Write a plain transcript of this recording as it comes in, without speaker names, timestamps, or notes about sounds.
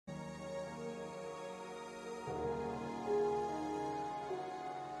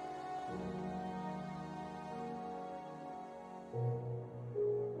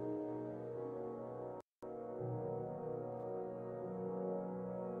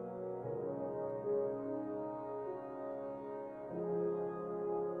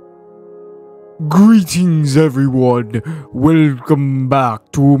Greetings everyone, welcome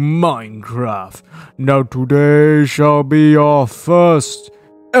back to Minecraft. Now today shall be our first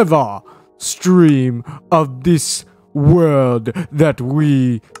ever stream of this world that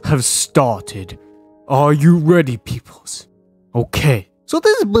we have started. Are you ready, peoples? Okay, so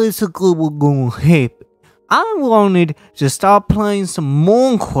this is basically what's gonna happen. I wanted to start playing some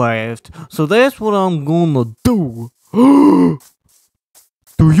Minecraft, so that's what I'm gonna do.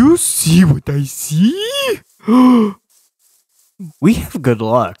 Do you see what I see? We have good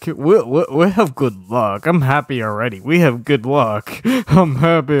luck. We have good luck. I'm happy already. We have good luck. I'm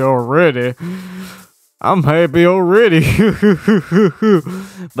happy already.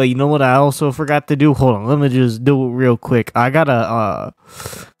 But you know what I also forgot to do? Hold on, let me just do it real quick. I gotta,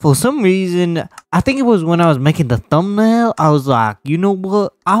 for some reason, I think it was when I was making the thumbnail, I was like, you know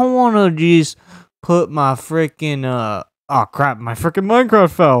what? I wanna just put my freaking, oh crap, my freaking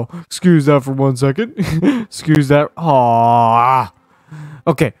Minecraft fell. Excuse that for 1 second. Excuse that. Aww.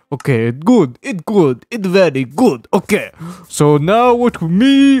 Okay, it's good. It's very good. Okay. So now what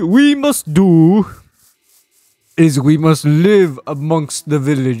we must do is we must live amongst the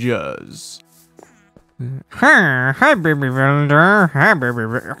villagers. Hi baby villager. Hi baby.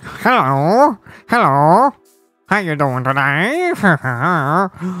 Hello. How you doing today?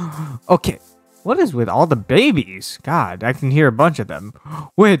 Okay. What is with all the babies? God, I can hear a bunch of them.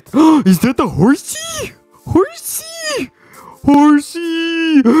 Wait, is that the horsey? Horsey,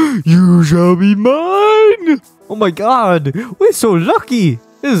 you shall be mine. Oh my god, we're so lucky.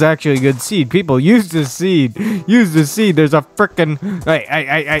 This is actually a good seed. People, use the seed. There's a frickin'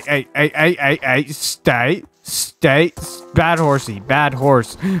 hey, stay. Bad horsey, bad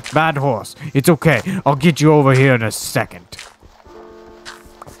horse. It's okay. I'll get you over here in a second.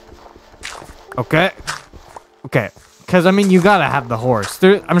 Okay, because I mean, you gotta have the horse.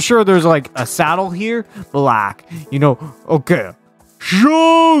 I'm sure there's like a saddle here, but like, you know, okay.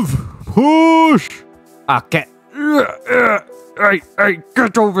 Shove! Push! Okay. Hey,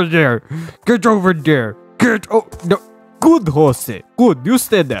 get over there. No. Good, horsey. Good, you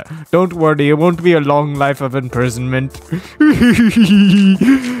stay there. Don't worry, it won't be a long life of imprisonment.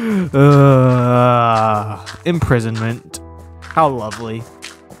 Imprisonment. How lovely.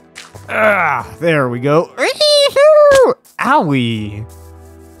 There we go. Owie.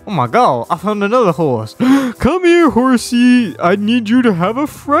 Oh my god, I found another horse. Come here, horsey. I need you to have a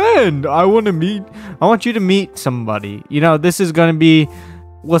friend. I want you to meet somebody. You know, this is gonna be,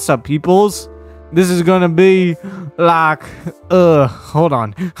 what's up, peoples? This is gonna be like, hold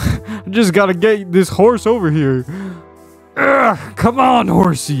on. I just gotta get this horse over here. Come on,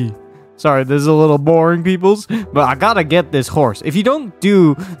 horsey. Sorry, this is a little boring, peoples, but I gotta get this horse. If you don't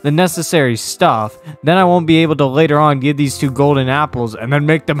do the necessary stuff, then I won't be able to later on give these 2 golden apples and then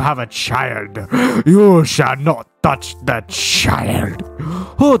make them have a child. You shall not touch the child.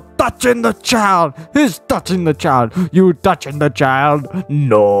 Who touching the child? Who's touching the child? You touching the child?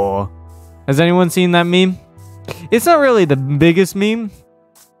 No. Has anyone seen that meme? It's not really the biggest meme,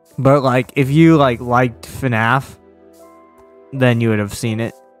 but like, if you liked FNAF, then you would have seen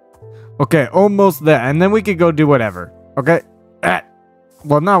it. Okay, almost there, and then we could go do whatever. Okay,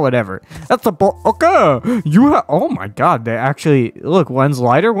 well, not whatever. That's a okay. Oh my god, they actually look. One's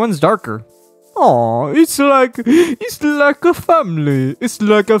lighter, one's darker. Oh, it's like a family. It's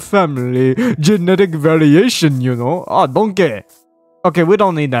like a family. Genetic variation, you know. Oh, don't get. Okay, we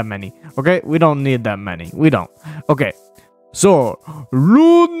don't need that many. Okay, we don't need that many. We don't. Okay. So,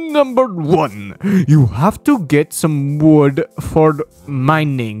 rule number 1, you have to get some wood for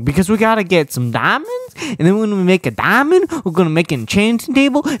mining, because we gotta get some diamonds, and then when we make a diamond, we're gonna make an enchanting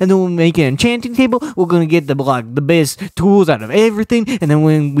table, and then when we make an enchanting table, we're gonna get the best tools out of everything, and then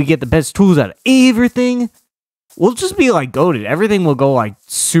when we get the best tools out of everything, we'll just be like goated. Everything will go like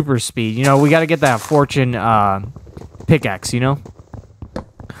super speed, you know. We gotta get that fortune pickaxe, you know.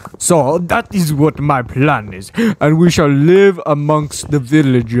 So that is what my plan is, and we shall live amongst the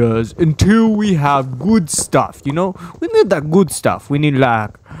villagers until we have good stuff, you know. We need that good stuff. We need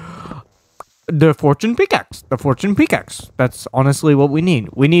like the fortune pickaxe. That's honestly what we need.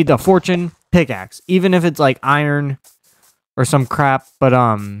 We need the fortune pickaxe, even if it's like iron or some crap. But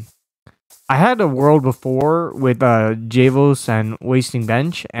I had a world before with Javos and Wasting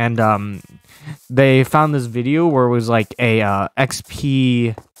Bench, and they found this video where it was like a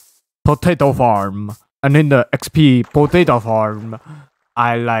XP potato farm, and in the XP potato farm,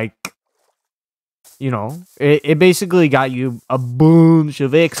 I like, you know, it basically got you a bunch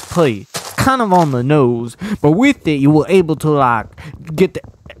of XP, kind of on the nose, but with it you were able to like get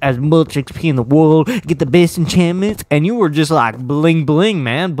as much XP in the world, get the best enchantments, and you were just like bling bling,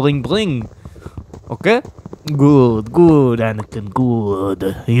 man, bling bling. Okay? Good, good, Anakin,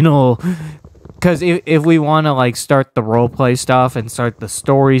 good. You know, because if we want to, like, start the roleplay stuff and start the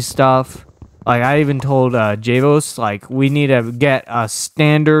story stuff, like, I even told Javos, like, we need to get a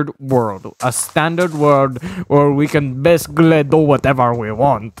standard world. A standard world where we can basically do whatever we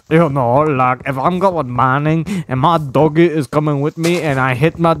want. You know, like, if I'm going mining and my doggy is coming with me and I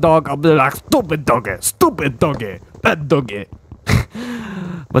hit my dog, I'll be like, stupid doggy, bad doggy.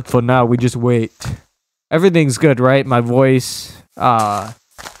 But for now, we just wait. Everything's good, right? My voice, all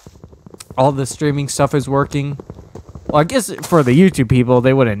the streaming stuff is working. Well, I guess for the YouTube people,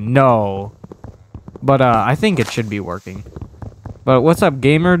 they wouldn't know. But I think it should be working. But what's up,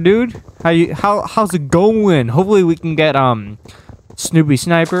 gamer dude? How's it going? Hopefully we can get Snoopy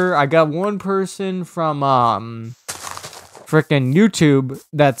Sniper. I got one person from frickin' YouTube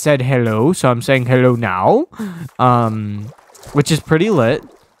that said hello, so I'm saying hello now. Which is pretty lit.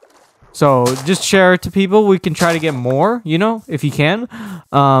 So just share it to people. We can try to get more, you know, if you can.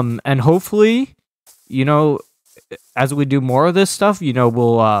 And hopefully, you know, as we do more of this stuff, you know,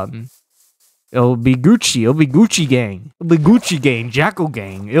 we'll it'll be Gucci. It'll be Gucci gang. It'll be Gucci gang. Jac O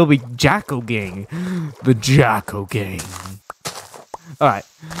gang. It'll be Jac O gang. The Jac O gang. Alright.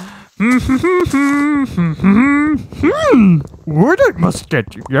 Wood I must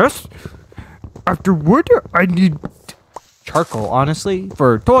get you, yes? After wood, I need charcoal, honestly,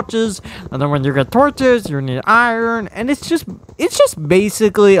 for torches. And then when you get torches, you need iron. And it's just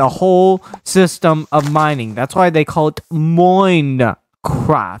basically a whole system of mining. That's why they call it Minecraft.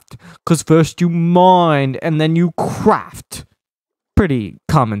 Because first you mine and then you craft. Pretty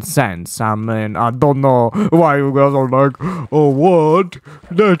common sense. I mean, I don't know why you guys are like, oh, what?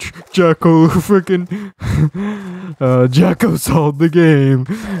 That's Jac O freaking Jac O solved the game.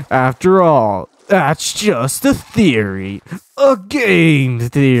 After all, that's just a theory. A game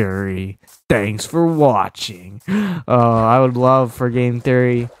theory. Thanks for watching. I would love for game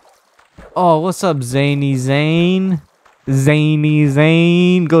theory. Oh, what's up, Zany Zane? Zany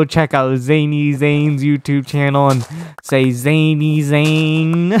Zane. Go check out Zany Zane's YouTube channel and say Zany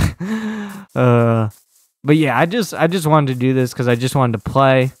Zane. But yeah, I just wanted to do this because I just wanted to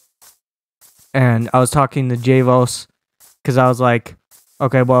play. And I was talking to Javos because I was like,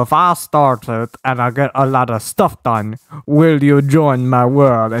 okay, well, if I start it and I get a lot of stuff done, will you join my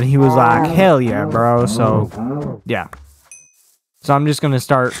world? And he was like, hell yeah, bro. So, yeah. So I'm just going to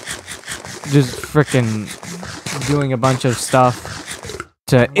start just freaking doing a bunch of stuff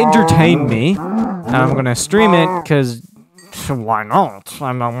to entertain me. And I'm going to stream it because why not?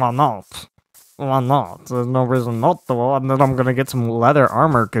 I mean, why not? Why not? There's no reason not to. And then I'm going to get some leather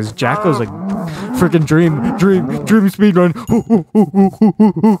armor because Jac O's a freaking dream speed run.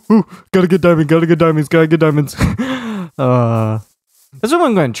 Gotta get diamonds. That's what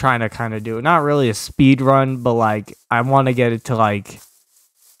I'm going to try to kind of do. Not really a speed run, but like I want to get it to like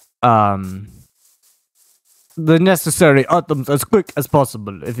the necessary items as quick as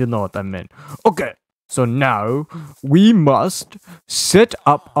possible, if you know what I mean. Okay, so now we must set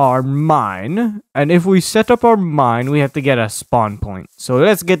up our mine, and if we set up our mine, we have to get a spawn point. So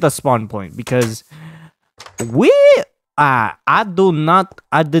let's get the spawn point because we I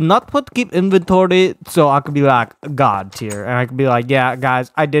did not put keep inventory, so I could be like God tier, and I could be like, yeah,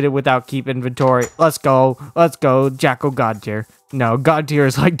 guys, I did it without keep inventory. Let's go, Jac O God tier. No, God tier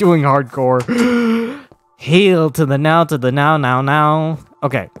is like doing hardcore. Heal to the now.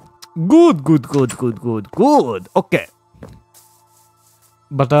 Okay, good. Okay,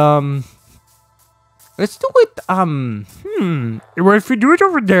 but let's do it. Well, if we do it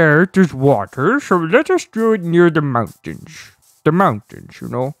over there, there's water, so let us do it near the mountains. The mountains, you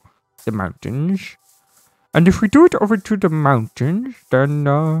know, the mountains. And if we do it over to the mountains, then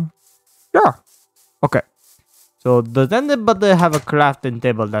yeah, okay. So then they have a crafting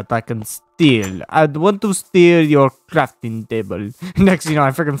table that I can steal. I'd want to steal your crafting table. Next, you know,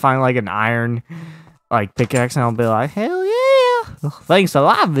 I freaking find like an iron, like pickaxe, and I'll be like, hell yeah! Thanks a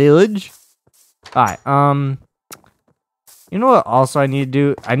lot, village. Alright, you know what also I need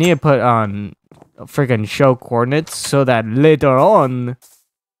to do? I need to put on freaking show coordinates so that later on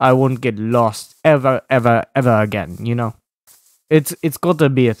I won't get lost ever again, you know? It's got to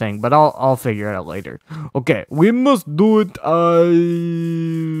be a thing, but I'll figure it out later. Okay, we must do it. I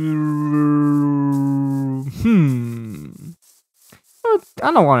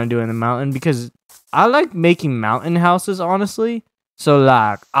don't want to do it in the mountain because I like making mountain houses, honestly. So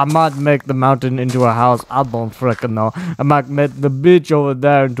like, I might make the mountain into a house. I don't freaking know. I might make the beach over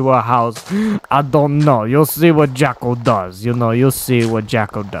there into a house. I don't know. You'll see what Jac O does. You know, you'll see what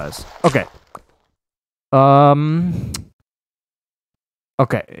Jac O does. Okay.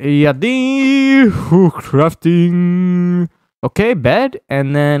 Okay, crafting. Okay, bed,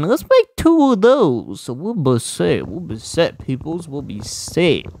 and then let's make 2 of those. So we'll be set. We'll be set, peoples. We'll be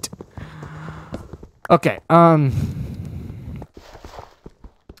set. Okay, oh,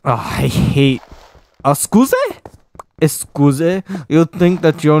 I hate. Excuse? You think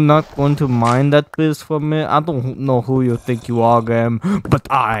that you're not going to mind that piece for me? I don't know who you think you are, game, but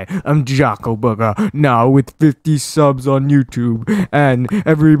I am Jac O Burger, now with 50 subs on YouTube, and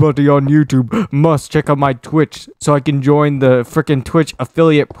everybody on YouTube must check out my Twitch so I can join the freaking Twitch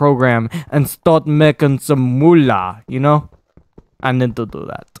affiliate program and start making some moolah, you know? I need to do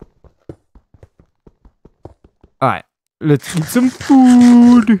that. Alright. Let's eat some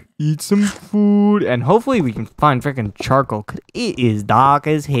food. And hopefully we can find freaking charcoal. Cause it is dark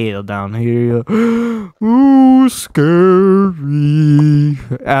as hell down here. Ooh, scary.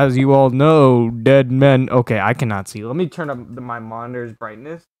 As you all know, dead men. Okay, I cannot see. Let me turn up my monitor's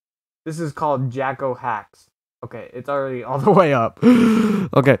brightness. This is called Jac O Hacks. Okay, it's already all the way up.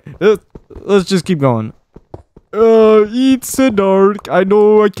 Okay, let's just keep going. It's so dark. I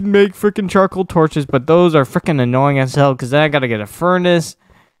know I can make freaking charcoal torches, but those are freaking annoying as hell because then I gotta get a furnace.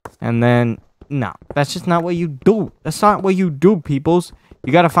 And then, no, that's just not what you do. That's not what you do, peoples.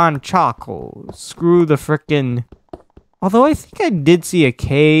 You gotta find charcoal. Screw the freaking. Although I think I did see a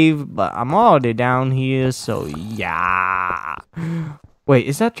cave, but I'm already down here, so yeah. Wait,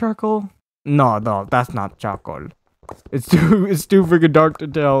 is that charcoal? No, that's not charcoal. It's too freaking dark to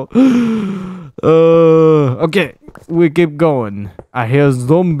tell. Okay, we keep going. I hear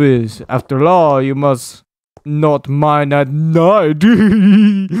zombies. After all, you must not mine at night.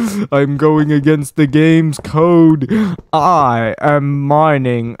 I'm going against the game's code. I am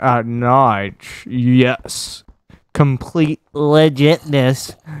mining at night. Yes. Complete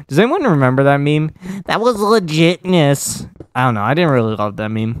legitness. Does anyone remember that meme? That was legitness. I don't know. I didn't really love that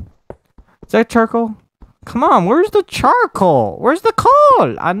meme. Is that charcoal? Come on, where's the charcoal? Where's the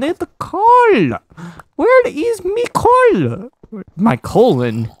coal? I need the coal. Where is me coal? My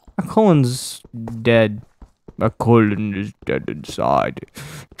colon. My colon's dead. My colon is dead inside.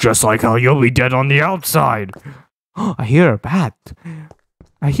 Just like how you'll be dead on the outside. I hear a bat.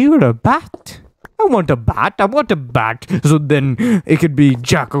 I hear a bat. I want a bat. I want a bat. So then it could be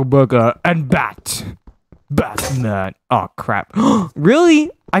Jac O Burger and bat. Batman. Oh, crap. Really?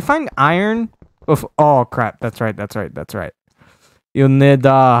 I find iron. Oh crap, that's right. You need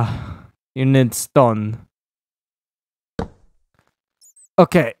stone.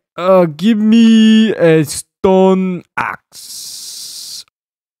 Okay, give me a stone axe.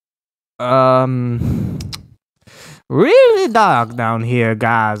 Really dark down here,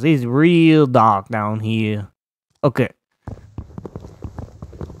 guys. It's real dark down here. Okay.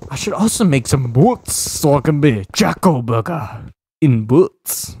 I should also make some boots so I can be Jac O Burger in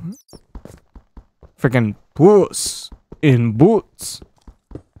boots. Freaking puss in boots.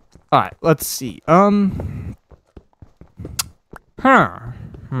 Alright, let's see. Oh,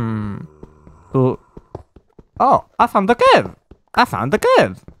 I found the cave.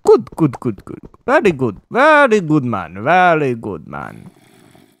 Good. Very good, man.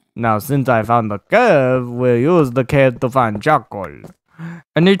 Now, since I found the cave, we'll use the cave to find charcoal.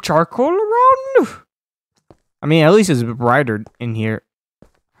 Any charcoal around? I mean, at least it's brighter in here.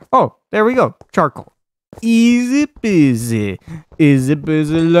 Oh, there we go. Charcoal. Easy peasy.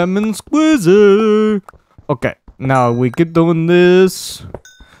 Lemon squeezy. Okay, now we keep doing this.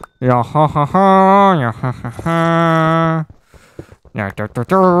 Yeah, ha ha ha. Yeah, ha ha ha. Get the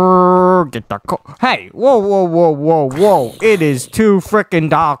Hey, whoa. It is too freaking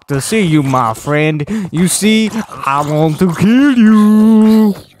dark to see you, my friend. You see, I want to kill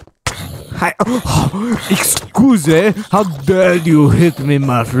you. Hi, excuse me. How dare you hit me,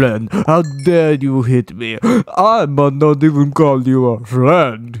 my friend? How dare you hit me? I might not even call you a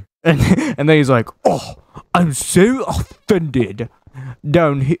friend. And then he's like, oh, I'm so offended.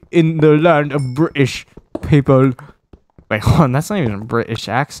 Down in the land of British people. Wait, hold on, that's not even a British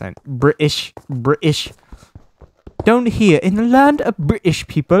accent. British. Down here in the land of British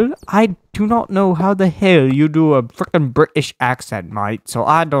people, I do not know how the hell you do a freaking British accent, mate. So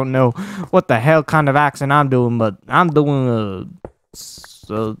I don't know what the hell kind of accent I'm doing, but I'm doing a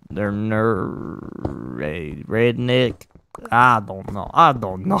southerner redneck. I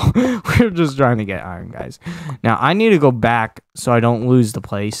don't know. We're just trying to get iron, guys. Now I need to go back so I don't lose the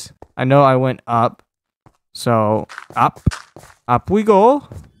place. I know I went up, so up we go.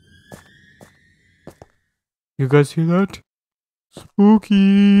 You guys hear that?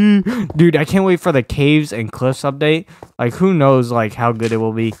 Spooky. Dude, I can't wait for the caves and cliffs update. Like, who knows, like, how good it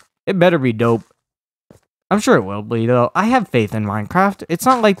will be. It better be dope. I'm sure it will be, though. I have faith in Minecraft. It's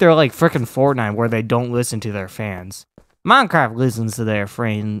not like they're like freaking Fortnite where they don't listen to their fans. Minecraft listens to their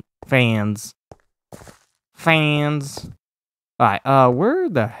fans. Alright, where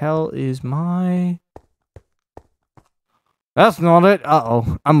the hell is my... That's not it.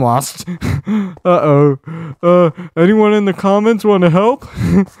 Uh-oh, I'm lost. Uh-oh. Anyone in the comments want to help?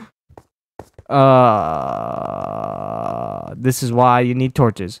 This is why you need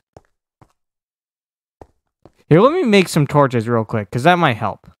torches. Here, let me make some torches real quick, because that might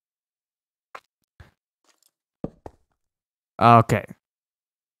help. Okay.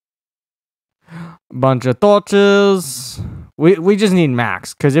 Bunch of torches. We just need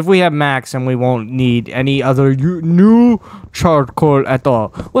max, because if we have max, then we won't need any other new charcoal at all.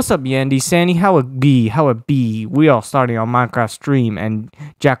 What's up, Yandy Sandy? How it be? How it be? We all starting on Minecraft stream, and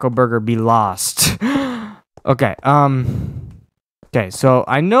Jac O Burger be lost. Okay, okay, so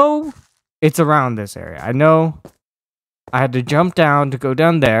I know it's around this area. I know I had to jump down to go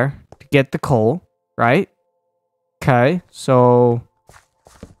down there to get the coal, right? Okay, so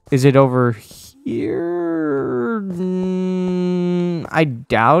is it over here? I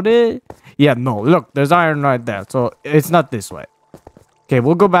doubt it. Yeah, no, look, there's iron right there, so it's not this way. Okay,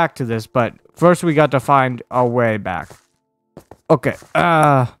 we'll go back to this, but first we got to find our way back. Okay,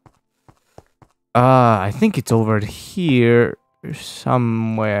 I think it's over here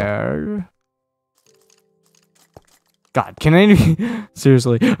somewhere. God, can I...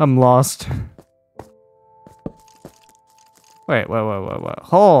 Seriously, I'm lost. Wait. Hold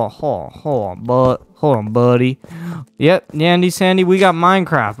on, buddy. Yep, Yandy Sandy, we got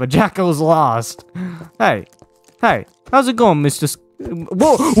Minecraft, but Jacko's lost. Hey, how's it going, Mr.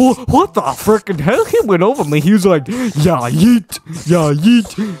 Whoa, what the frickin' hell? He went over me. He was like, yeah, yeet.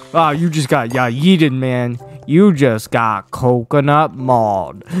 Ah, you just got yeeted, man. You just got coconut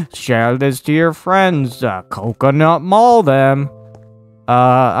mauled. Share this to your friends. Coconut maul them.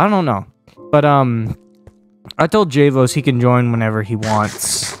 I don't know. But, I told Javos he can join whenever he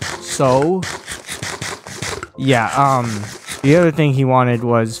wants. So, yeah, the other thing he wanted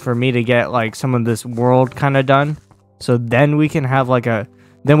was for me to get, like, some of this world kind of done. So then we can have, like,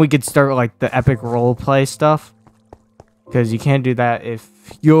 then we could start, like, the epic roleplay stuff. Because you can't do that if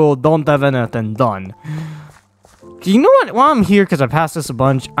you don't have anything done. You know what? While I'm here, because I passed this a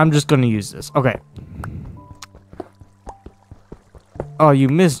bunch, I'm just going to use this. Okay. Oh, you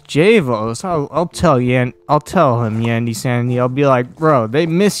missed Javos. I'll tell him, Yandy Sandy. I'll be like, bro, they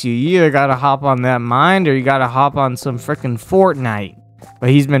miss you. You either gotta hop on that mine or you gotta hop on some freaking Fortnite.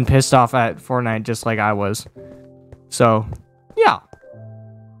 But he's been pissed off at Fortnite just like I was. So, yeah.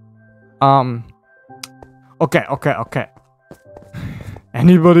 Okay.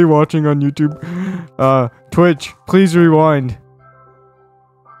 Anybody watching on YouTube? Twitch, please rewind.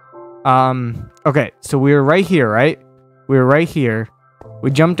 Okay, so we were right here, right? We were right here. We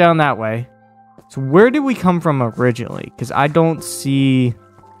jumped down that way. So where did we come from originally? Because I don't see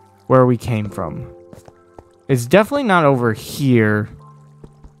where we came from. It's definitely not over here.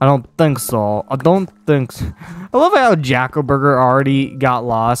 I don't think so. I love how Jac O Burger already got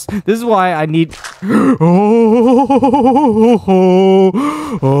lost. This is why I need... How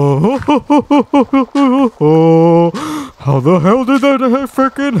the hell did that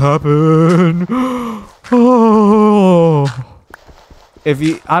freaking happen?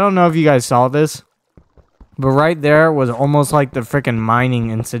 I don't know if you guys saw this, but right there was almost like the freaking mining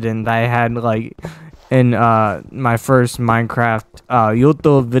incident that I had, like, in my first Minecraft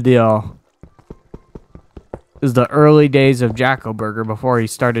YouTube video. It was the early days of Jac O Burger before he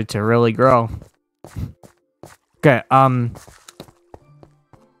started to really grow. Okay,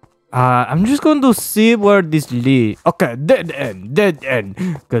 I'm just going to see where this leads. Okay, dead end.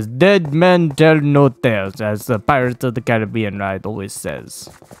 Because dead men tell no tales, as the Pirates of the Caribbean ride always says.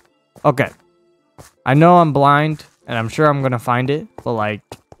 Okay. I know I'm blind, and I'm sure I'm going to find it, but, like,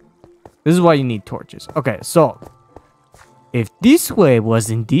 this is why you need torches. Okay, so, if this way was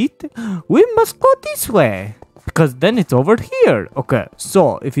indeed, we must go this way. Because then it's over here. Okay,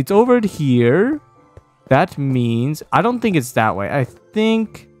 so, if it's over here, that means, I don't think it's that way. I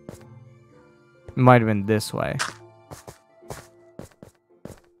think... it might have been this way.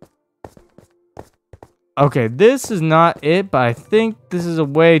 Okay, this is not it, but I think this is a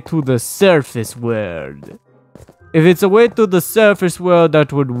way to the surface world. If it's a way to the surface world,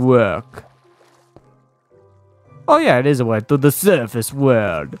 that would work. Oh yeah, it is a way to the surface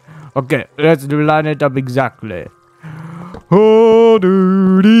world. Okay, let's line it up exactly. Oh,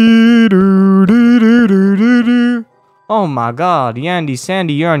 oh my god, Yandy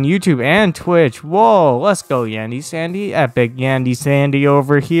Sandy, you're on YouTube and Twitch. Whoa, let's go, Yandy Sandy. Epic Yandy Sandy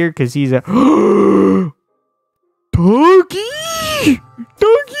over here, because he's a... Doggy!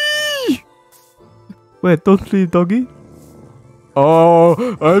 Doggy! Wait, don't leave, doggy.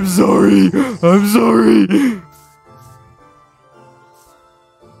 Oh, I'm sorry. I'm sorry.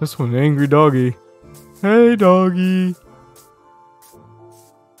 That's one angry doggy. Hey, doggy.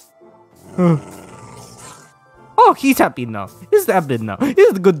 Oh, he's happy now. He's happy now.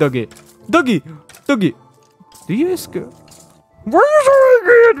 He's a good doggy. Doggy. Doggy. Do you escape? Why are you so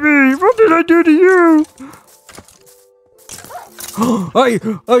angry at me? What did I do to you? Hey.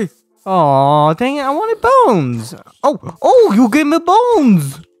 Aw, dang it, I wanted bones. Oh, you gave me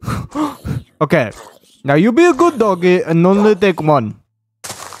bones. Okay, now you be a good doggy and only take one.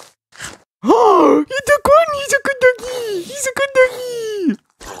 Oh, he took one. He's a good doggy. He's a good doggy.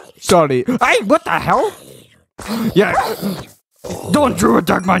 Sorry. Hey, what the hell? Yeah. Don't you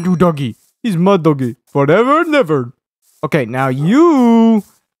attack my new doggy. He's my doggy. Forever and ever. Okay, now I'm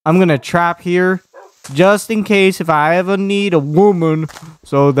gonna trap here. Just in case if I ever need a woman,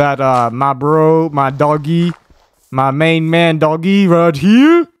 so that my doggy, my main man doggy right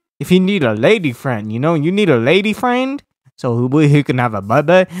here, if he need a lady friend, you need a lady friend, so he can have a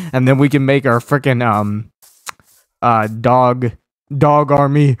baby, and then we can make our freaking dog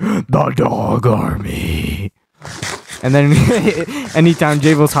army, the dog army, and then anytime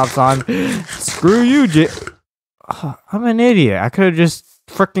Jables hops on, screw you, I'm an idiot. I could have just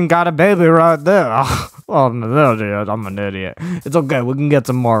freaking got a baby right there. Oh, I'm an idiot. It's okay. We can get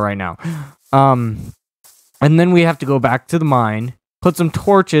some more right now. And then we have to go back to the mine, put some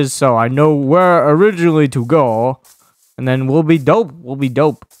torches so I know where originally to go, and then we'll be dope. We'll be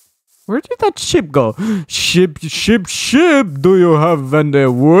dope. Where did that ship go? Ship. Do you have any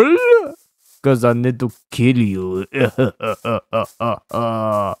wool? Because I need to kill you.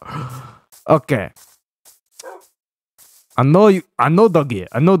 Okay. I know doggy.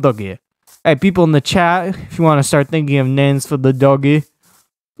 Hey, people in the chat, if you want to start thinking of names for the doggy,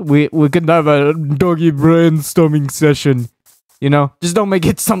 we could have a doggy brainstorming session. Just don't make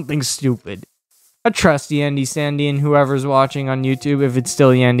it something stupid. I trust Yandy Sandy and whoever's watching on YouTube. If it's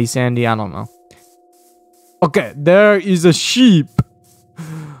still Yandy Sandy, I don't know. Okay, there is a sheep.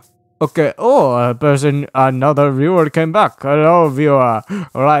 Okay, another viewer came back. Hello, viewer.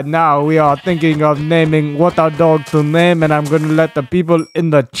 Right now, we are thinking of naming what our dog to name, and I'm going to let the people in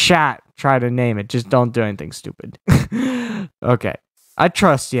the chat try to name it. Just don't do anything stupid. Okay, I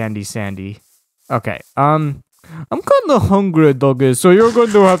trust Yandy Sandy. Okay, I'm kind of hungry, doggy, so you're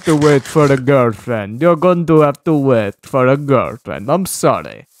going to have to wait for a girlfriend. You're going to have to wait for a girlfriend. I'm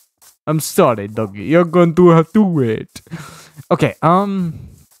sorry, doggy. You're going to have to wait. Okay,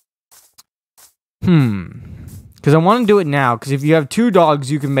 because I want to do it now, because if you have 2 dogs,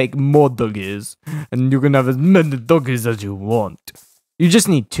 you can make more doggies, and you can have as many doggies as you want. You just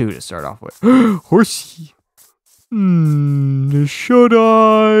need 2 to start off with. Horsey. Should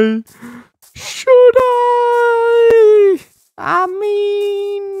I?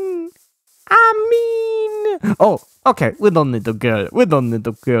 Oh, okay, we don't need to kill.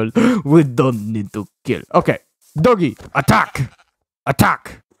 Okay, doggy, attack.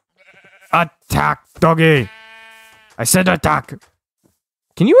 Attack, doggy. I said attack.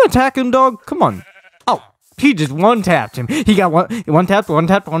 Can you attack him, dog? Come on. Oh, he just one-tapped him. He got one tap.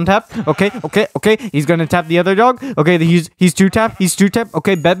 Okay. He's gonna tap the other dog. Okay, he's 2-tap.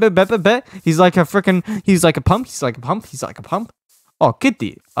 Okay, bet. He's like a pump. Oh,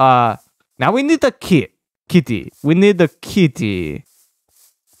 kitty. Now we need the kitty. We need the kitty.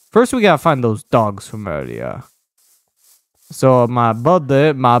 First, we gotta find those dogs from earlier. So my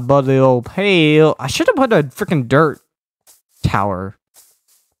buddy old pale. I should have put a freaking dirt tower.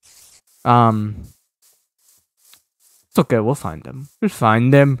 It's okay, we'll find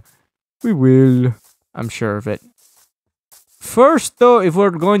them. We will. I'm sure of it. First, though, if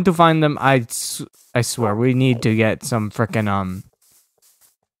we're going to find them, I swear we need to get some freaking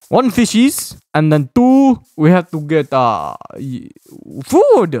 1 fishies, and then 2 we have to get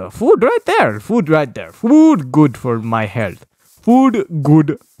food right there. Food good for my health.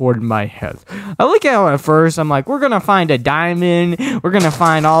 I like how at first I'm like, we're gonna find a diamond, we're gonna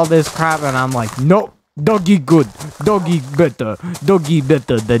find all this crap, and I'm like, nope, doggy good, doggy better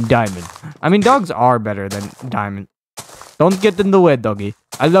than diamond. I mean, dogs are better than diamond. Don't get in the way, doggy.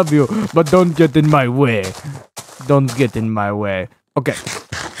 I love you, but don't get in my way. Okay.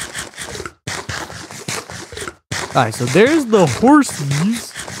 Alright, so there's the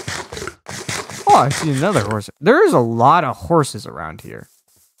horsies. Oh, I see another horse. There is a lot of horses around here.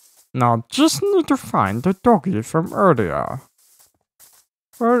 Now, just need to find the doggy from earlier.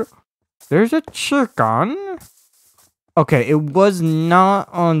 There's a chicken. Okay, it was not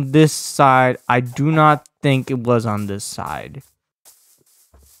on this side. I do not think it was on this side.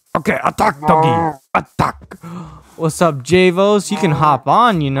 Okay, attack, doggy. Attack. What's up, Javos? You can hop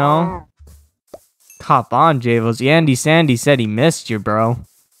on, you know. Hop on, Javos. Yandy Sandy said he missed you, bro.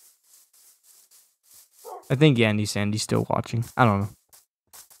 I think Yandy Sandy's still watching. I don't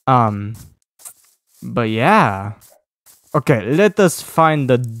know. But yeah. Okay, let us find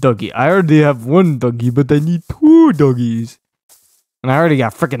the doggy. I already have one doggy, but I need 2 doggies. And I already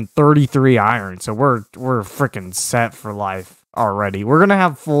got freaking 33 iron, so we're freaking set for life already. We're gonna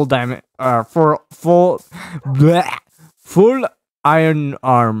have full diamond, full iron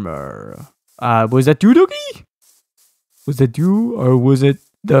armor. Was that you, doggy? Was that you, or was it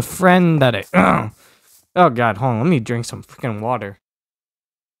the friend that I? Oh god, hold on. Let me drink some freaking water.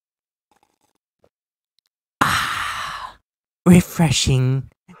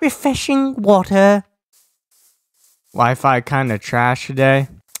 Refreshing water. Wi-Fi kind of trash today.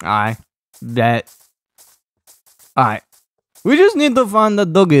 I bet. Alright. We just need to find the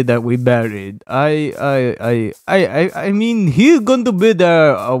doggy that we buried. I mean, he's going to be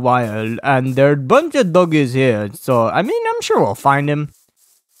there a while, and there are a bunch of doggies here. So, I mean, I'm sure we'll find him.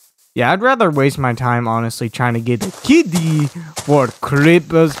 Yeah, I'd rather waste my time, honestly, trying to get a kitty for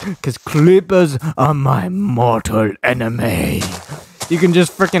creepers, because creepers are my mortal enemy. You can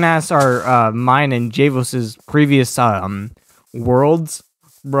just freaking ask our, mine and Javos's previous, worlds.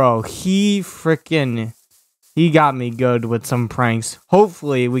 Bro, he got me good with some pranks.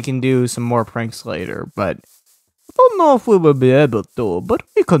 Hopefully, we can do some more pranks later, but I don't know if we will be able to, but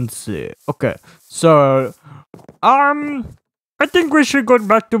we can see. Okay, so, I think we should go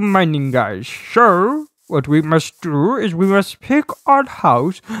back to mining, guys. So, what we must do is we must pick our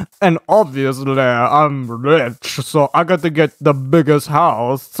house. And obviously, I'm rich, so I got to get the biggest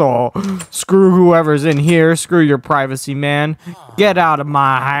house. So, screw whoever's in here. Screw your privacy, man. Get out of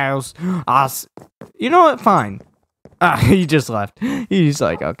my house. You know what? Fine. He just left. He's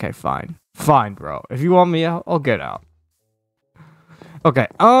like, okay, fine. Fine, bro. If you want me out, I'll get out. Okay,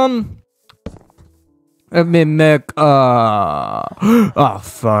 let me make a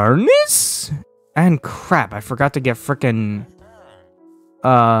furnace? And crap, I forgot to get frickin'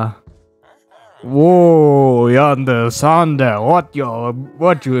 whoa, yonder, Sonder,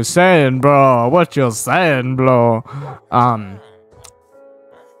 what you saying, bro? What you saying, bro?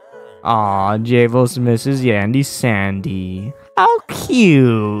 Aw, Javos misses Yandy Sandy. How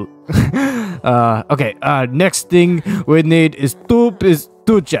cute. Okay, next thing we need is two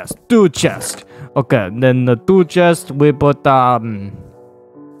chests. Okay, then the 2 chests we put,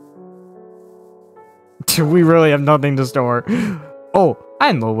 we really have nothing to store. Oh,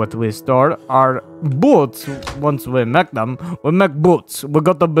 I know what we store. Our boots, once we make them, we make boots. We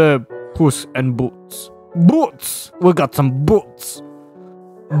got to be puss and boots. Boots! We got some boots.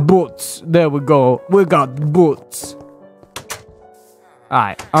 Boots. There we go. We got boots.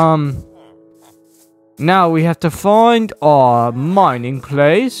 Alright, now we have to find our mining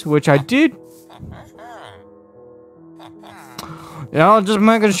place, which I did. Yeah, just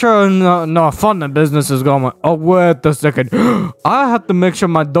making sure no funny business is going. Oh, wait a second. I have to make sure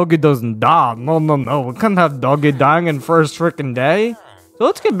my doggy doesn't die. No. We can't have doggy dying in first freaking day. So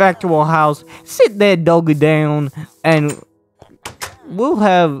let's get back to our house. Sit that doggy down, and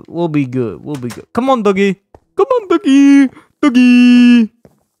we'll be good. We'll be good. Come on, doggy. Come on, doggy. Doggy.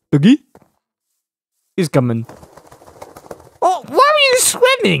 He's coming. Oh, why were you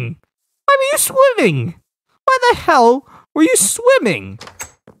swimming? Why the hell were you swimming?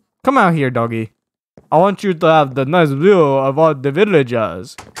 Come out here, doggy. I want you to have the nice view of all the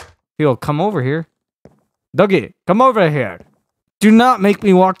villagers. He'll come over here. Doggy, come over here. Do not make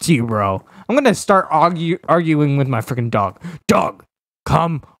me walk to you, bro. I'm gonna start arguing with my freaking dog. Dog,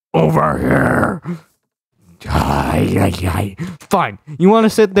 come over here. Fine. You want to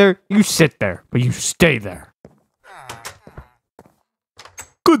sit there? You sit there, but you stay there.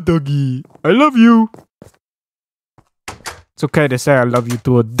 Good doggy. I love you. It's okay to say I love you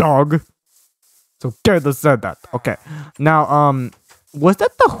to a dog. It's okay to say that. Okay. Now, was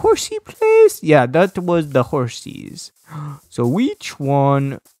that the horsey place? Yeah, that was the horsies. So which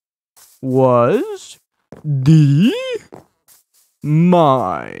one was the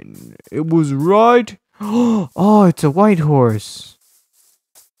mine? It was right. Oh, it's a white horse.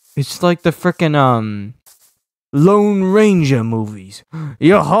 It's like the frickin' Lone Ranger movies.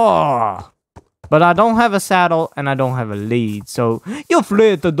 Yaha! But I don't have a saddle and I don't have a lead, so you're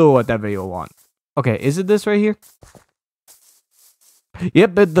free to do whatever you want. Okay, is it this right here?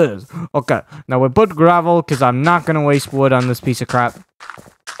 Yep, it is. Okay, now we put gravel because I'm not gonna waste wood on this piece of crap.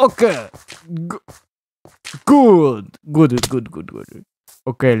 Okay. Good. Good.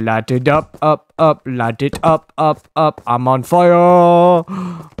 Okay, light it up, light it up. I'm on fire.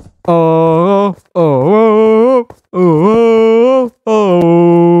 Oh.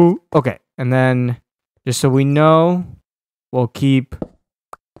 Okay, and then just so we know, we'll keep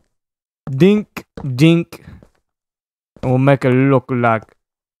dink, and we'll make it look like.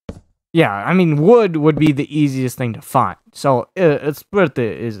 Yeah, I mean, wood would be the easiest thing to find. So it's worth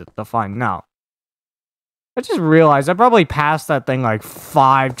it, is it, to find now. I just realized I probably passed that thing like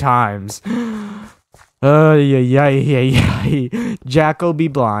 5 times. Jac O be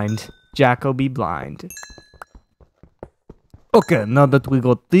blind. Okay, now that we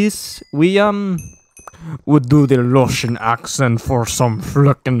got this, we would do the Russian accent for some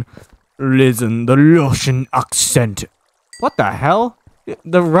frickin' listen. The Russian accent. What the hell? I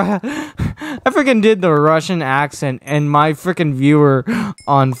freaking did the Russian accent, and my freaking viewer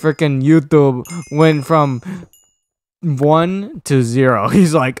on freaking YouTube went from 1 to 0.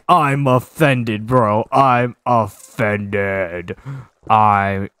 He's like, I'm offended, bro. I'm offended.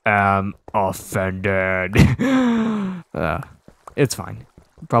 I am offended. It's fine.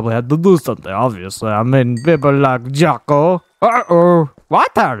 Probably had to do something, obviously. I mean, people like Jac O.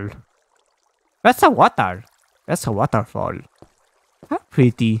 Water. That's a water. That's a waterfall. How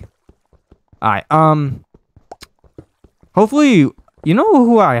pretty. Alright, hopefully, you know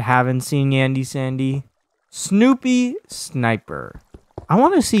who I haven't seen, Yandy Sandy? Snoopy Sniper. I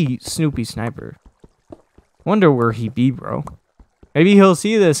want to see Snoopy Sniper. Wonder where he be, bro. Maybe he'll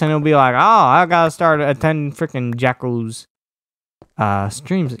see this and he'll be like, oh, I gotta start attending freaking Jac O's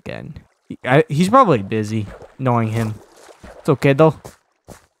streams again. He's probably busy, knowing him. It's okay, though.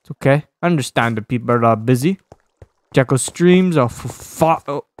 It's okay. I understand that people are busy. Jac O streams are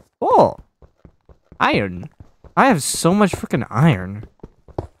oh, iron. I have so much freaking iron.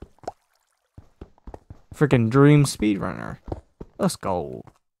 Freaking dream speedrunner. Let's go.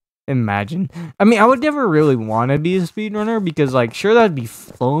 Imagine. I mean, I would never really want to be a speedrunner because, like, sure, that'd be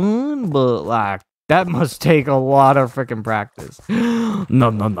fun, but, like, that must take a lot of freaking practice.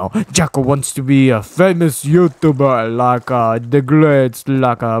 No. Jac O wants to be a famous YouTuber like The Glitz,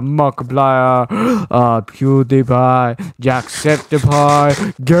 like Markiplier, PewDiePie,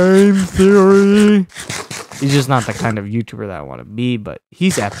 Jacksepticeye, Game Theory. He's just not the kind of YouTuber that I want to be, but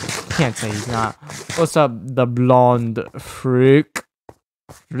he's epic. Can't say he's not. What's up, the blonde freak?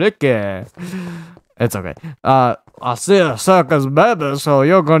 Fricky. It's okay. I see a circus baby, so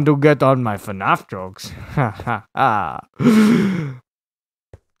you're going to get on my FNAF jokes.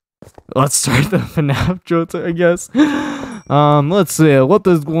 Let's start the FNAF jokes, I guess. Let's see. What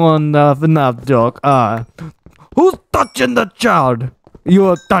is one FNAF joke? Who's touching the child?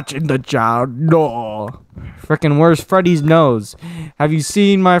 You're touching the child. No. Frickin' where's Freddy's nose? Have you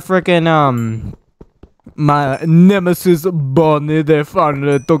seen my frickin' my nemesis Bonnie? They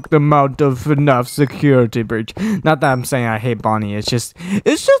finally took them out of FNAF security breach. Not that I'm saying I hate Bonnie. It's just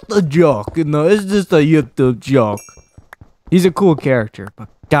a joke, you know. It's just a YouTube joke. He's a cool character, but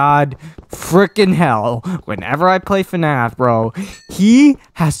God frickin' hell, whenever I play FNAF, bro, he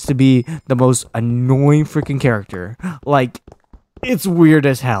has to be the most annoying freaking character. Like, it's weird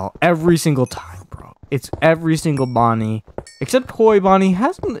as hell every single time, bro. It's every single Bonnie, except Toy Bonnie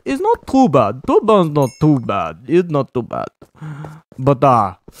is not too bad. Toy Bonnie's not too bad. It's not too bad. But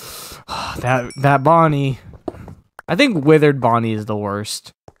that Bonnie, I think Withered Bonnie is the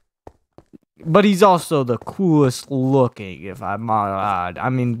worst. But he's also the coolest looking, if I might add. I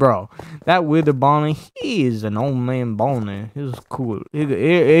mean, bro, that Withered Bonnie, he is an old man Bonnie. He's cool.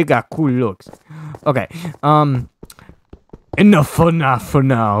 He got cool looks. Okay, enough for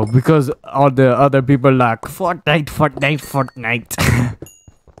now, because all the other people like Fortnite.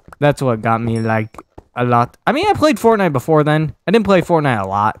 That's what got me like a lot. I mean, I played Fortnite before then. I didn't play Fortnite a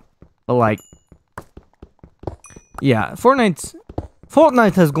lot, but like, yeah, Fortnite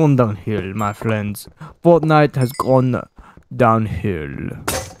has gone downhill, my friends. Fortnite has gone downhill.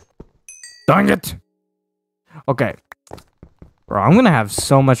 Dang it! Okay, bro, I'm gonna have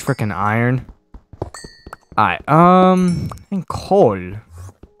so much freaking iron. Alright, and coal.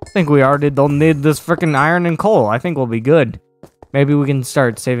 I think we already don't need this freaking iron and coal. I think we'll be good. Maybe we can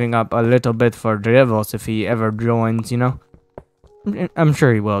start saving up a little bit for Drevos if he ever joins, you know? I'm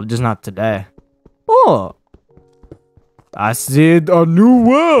sure he will, just not today. Oh! I said a new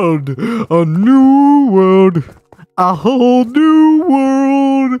world! A new world! A whole new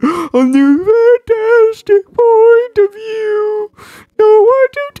world! A new fantastic point of view! No one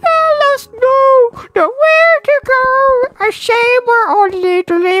to tell us no! Nowhere to go! A shame we're only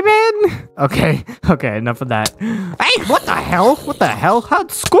living! Okay, okay, enough of that. Hey, what the hell? What the hell?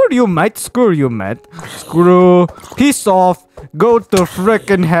 Screw you, mate. Screw you, mate. Screw. Peace off. Go to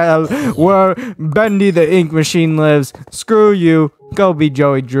frickin' hell where Bendy the Ink Machine lives. Screw you. Go be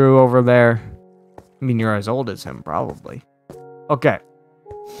Joey Drew over there. I mean, you're as old as him, probably. Okay.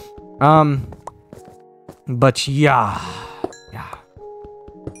 But yeah. Yeah.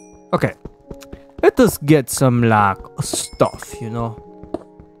 Okay. Let us get some, like, stuff, you know?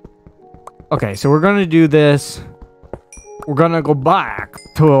 Okay, so we're gonna do this. We're gonna go back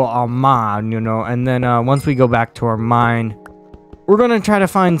to our mine, you know, and then once we go back to our mine, we're gonna try to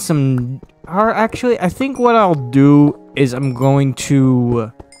find some. Or actually, I think what I'll do is I'm going to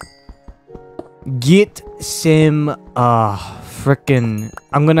get some frickin'.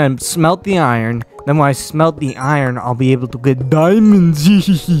 I'm gonna smelt the iron. Then when I smelt the iron, I'll be able to get diamonds.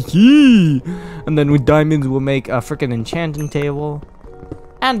 And then with diamonds, we'll make a frickin' enchanting table.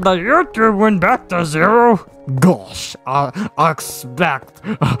 And the YouTube went back to 0. Gosh, I expect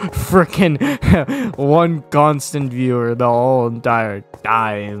frickin' 1 constant viewer the whole entire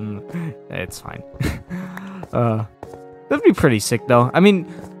time. It's fine. That'd be pretty sick though. I mean,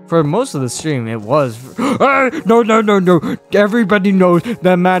 for most of the stream, it was. No. Everybody knows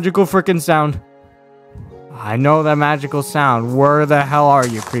that magical frickin' sound. I know that magical sound. Where the hell are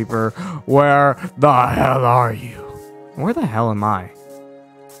you, creeper? Where the hell are you? Where the hell am I?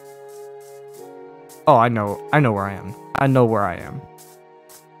 Oh, I know where I am. I know where I am.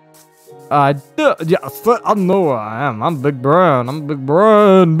 Yeah, I know where I am. I'm Big Brain.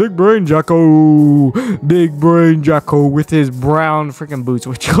 Big Brain Jac O. Big Brain Jac O with his brown freaking boots,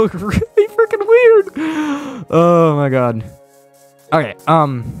 which look really freaking weird. Oh my god. Okay,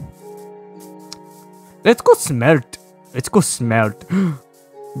 let's go smelt.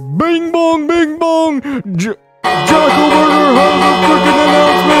 Bing bong, bing bong. Jac O Burger has a freaking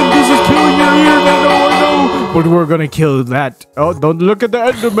announcement. This is killing your ear. I know. But we're gonna kill that. Oh, don't look at the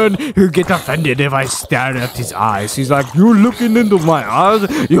Enderman. He'll get offended if I stare at his eyes. He's like, you're looking into my eyes.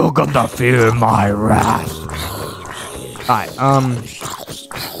 You're gonna feel my wrath. Alright,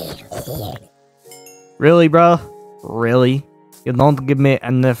 really, bro? Really? You don't give me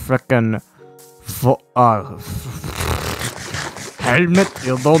any frickin' helmet?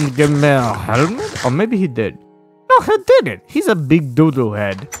 You don't give me a helmet? Or maybe he did. No, he didn't. He's a big doo-doo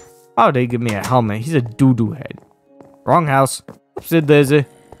head. How would they give me a helmet? He's a doo-doo head. Wrong house. Whoopsie daisy.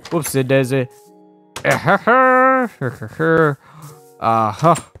 Whoopsie daisy.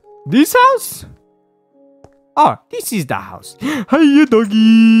 This house? Oh, this is the house. Hiya,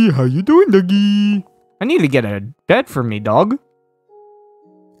 doggy. How you doing, doggy? I need to get a bed for me, dog.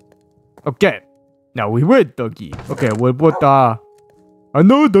 Okay. Now we wait, doggy. Okay, what I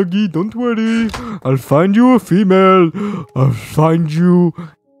know, doggy, don't worry. I'll find you a female. I'll find you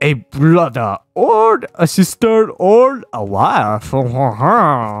a brother or a sister or a wife. You're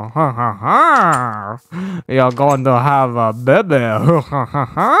going to have a baby.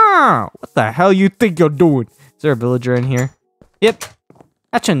 What the hell you think you're doing? Is there a villager in here? Yep.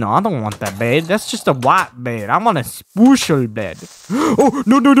 Actually, no, I don't want that bed. That's just a white bed. I want a special bed. Oh,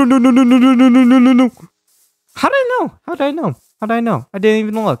 no. How'd I know? I didn't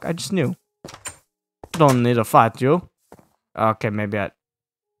even look. I just knew. Don't need to fight you. Okay, maybe I...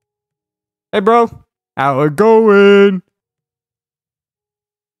 Hey, bro. How it going?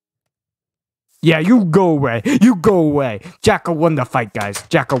 Yeah, you go away. Jac O won the fight, guys.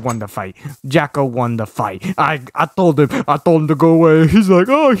 Jac O won the fight. I told him to go away. He's like,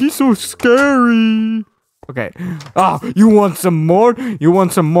 oh, he's so scary. Okay. Oh, you want some more?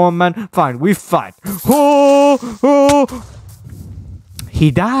 Man? Fine, we fight. Oh. He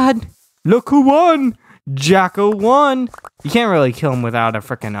died. Look who won. Jac O won. You can't really kill him without a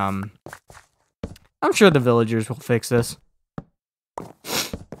frickin' I'm sure the villagers will fix this.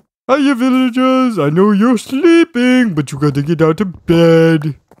 Hiya, villagers. I know you're sleeping, but you gotta get out of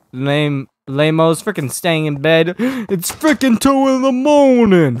bed. Lamos freaking staying in bed. It's freaking 2 in the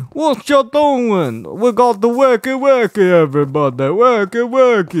morning. What you doing? We got the wacky, everybody.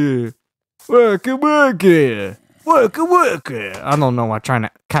 Wacky. I don't know what kind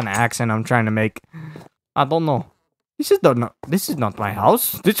of accent I'm trying to make. I don't know. This is not my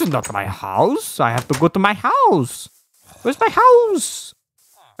house. I have to go to my house. Where's my house?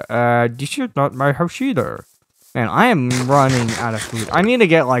 This is not my house either. Man, I am running out of food. I need to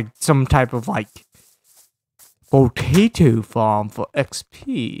get, like, some type of, like, potato farm for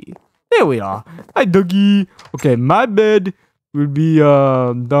XP. There we are. Hi, doggy. Okay, my bed will be,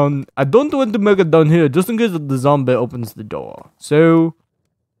 down... I don't want to make it down here, just in case the zombie opens the door. So,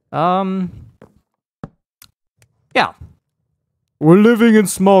 yeah. We're living in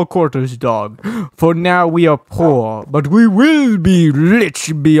small quarters, dog. For now, we are poor, but we will be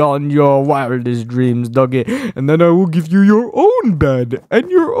rich beyond your wildest dreams, doggy. And then I will give you your own bed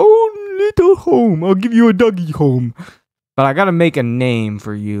and your own little home. I'll give you a doggy home. But I gotta make a name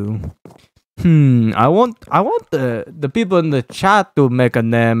for you. I want the people in the chat to make a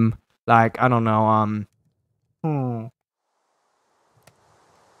name. Like, I don't know,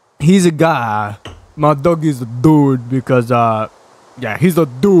 he's a guy. My dog is a dude because, yeah, he's a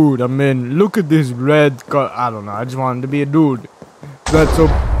dude. I mean, look at this red car. I don't know. I just want him to be a dude. That's so...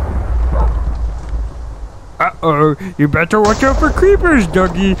 Uh-oh. You better watch out for creepers,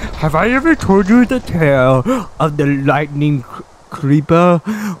 doggy. Have I ever told you the tale of the lightning creeper?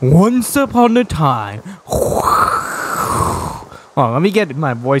 Once upon a time... Oh, let me get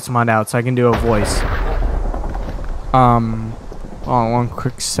my voice mod out so I can do a voice. Hold on one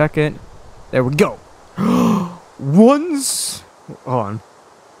quick second. There we go. Once upon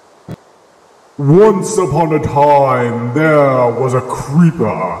a time, there was a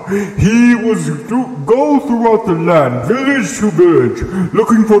creeper. He was go throughout the land, village to village,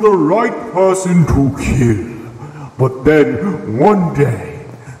 looking for the right person to kill. But then, one day,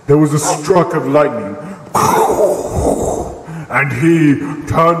 there was a stroke of lightning. And he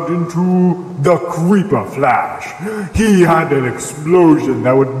turned into the Creeper Flash. He had an explosion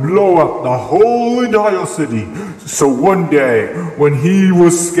that would blow up the whole entire city. So one day, when he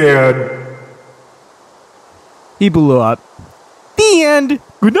was scared, he blew up. The end.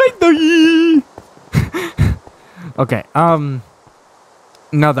 Good night, doggy. Okay,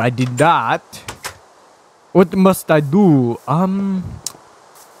 now that I did that, what must I do?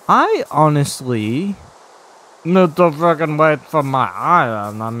 I honestly... Need to freaking wait for my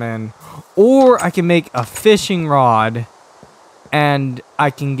island, I mean. Or I can make a fishing rod and I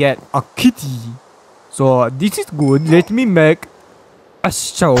can get a kitty. So this is good. Let me make a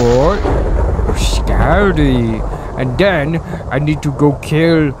sword. Scary. And then I need to go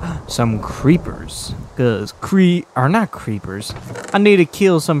kill some creepers. Cause not creepers. I need to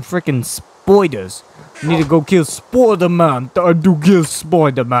kill some freaking spiders. I need to go kill Spider-Man. I do kill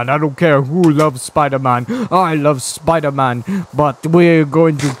Spider-Man. I don't care who loves Spider-Man. I love Spider-Man. But we're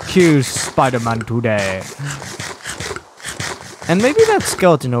going to kill Spider-Man today. And maybe that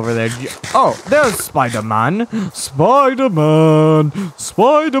skeleton over there. Oh, there's Spider-Man. Spider-Man.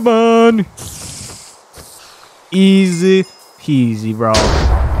 Spider-Man. Easy peasy, bro.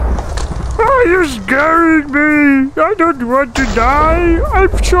 Oh, you're scaring me. I don't want to die.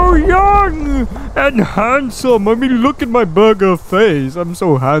 I'm so young and handsome. I mean, look at my burger face. I'm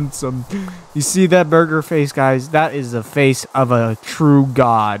so handsome. You see that burger face, guys? That is the face of a true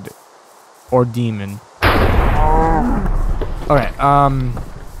god or demon. Okay,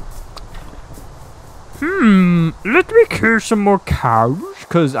 let me kill some more cows.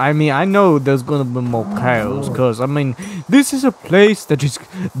 Because, I mean, I know there's gonna be more cows. Because, I mean, this is a place that is...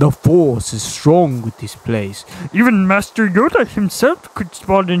 The Force is strong with this place. Even Master Yoda himself could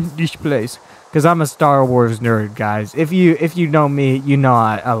spawn in this place. Because I'm a Star Wars nerd, guys. If you know me, you know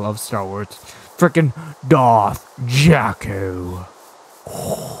I love Star Wars. Freaking Darth Jac O.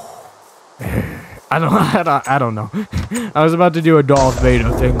 I don't know. I was about to do a Darth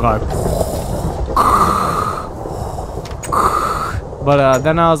Vader thing, like... But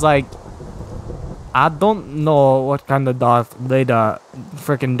then I was like, I don't know what kind of Darth Vader,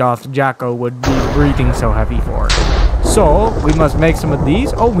 freaking Darth Jac O would be breathing so heavy for. So we must make some of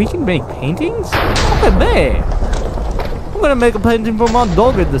these. Oh, we can make paintings? Look at that. I'm gonna make a painting for my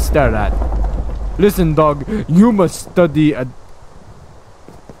dog to stare at. Listen, dog, you must study at...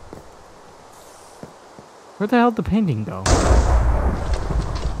 Where the hell did the painting go?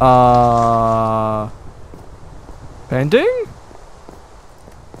 Painting?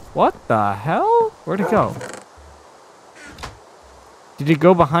 What the hell? Where'd it go? Did it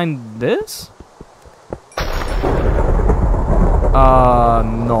go behind this?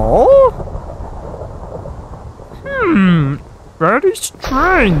 No? Very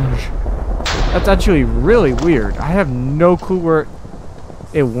strange. That's actually really weird. I have no clue where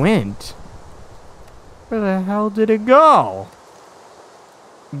it went. Where the hell did it go?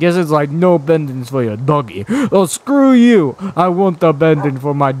 I guess it's like no bendings for your doggy. Oh, screw you. I want the bending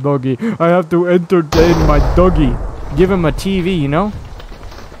for my doggy. I have to entertain my doggy. Give him a TV, you know?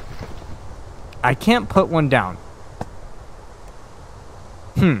 I can't put one down.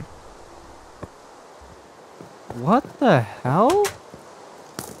 What the hell?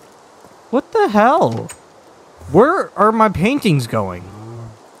 What the hell? Where are my paintings going?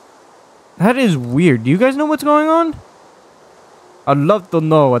 That is weird. Do you guys know what's going on? I'd love to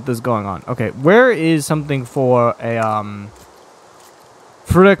know what is going on. Okay, where is something for a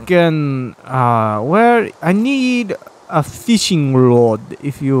frickin' where I need a fishing rod.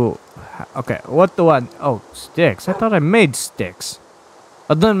 If you okay, what do I? Oh, sticks. I thought I made sticks.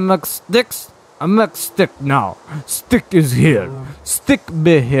 I didn't make sticks. I make stick now. Stick is here. Stick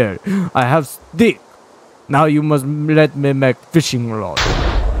be here. I have stick. Now you must let me make fishing rod.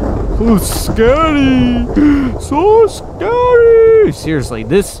 Oh, scary. So scary. Seriously,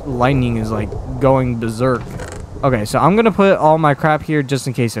 this lightning is like going berserk. Okay, so I'm gonna put all my crap here just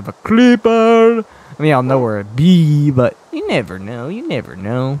in case of a creeper. I mean, I'll know where it be, but you never know. You never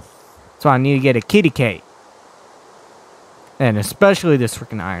know. So I need to get a kitty cat. And especially this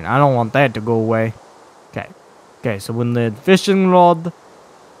freaking iron. I don't want that to go away. Okay. Okay, so we need fishing rod,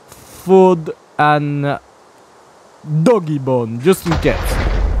 food, and doggy bone, just in case.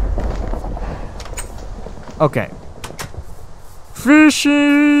 Okay.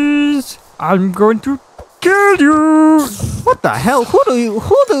 Fishies! I'm going to kill you! What the hell? Who do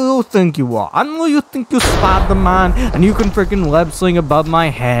you think you are? I know you think you're Spider-Man and you can freaking web sling above my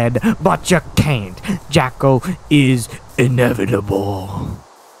head, but you can't. Jac O is inevitable.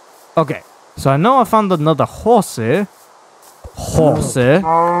 Okay, so I know I found another horsey.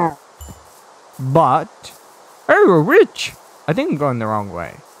 But hey, we're rich. I think I'm going the wrong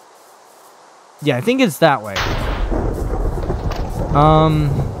way. Yeah, I think it's that way.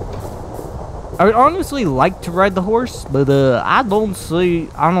 I would honestly like to ride the horse, but I don't see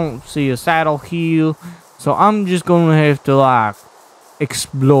a saddle here, so I'm just gonna have to like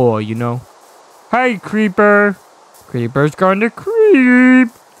explore, you know. Hey, creeper! Creeper's gonna creep.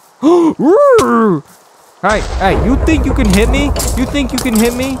 Hey, you think you can hit me? You think you can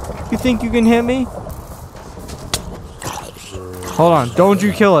hit me? You think you can hit me? Hold on, don't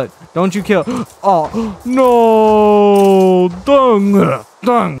you kill it. Don't you kill it. Oh, no! Dang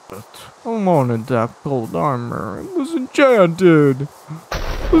it. I wanted that gold armor. It was enchanted.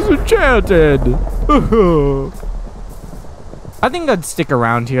 It was enchanted. I think I'd stick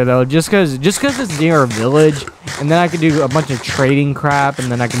around here though, just cause it's near a village, and then I could do a bunch of trading crap,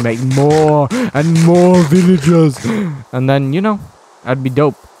 and then I can make more and more villages, and then, you know, I'd be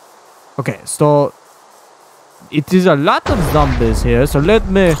dope. Okay, so it is a lot of zombies here, so let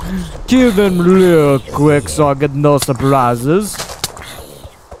me kill them real quick so I get no surprises.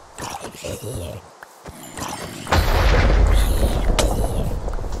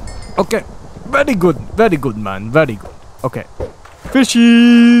 Okay, very good, man, very good. Okay,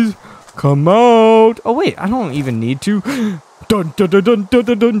 fishies, come out. Oh wait, I don't even need to. Dun, dun, dun, dun, dun,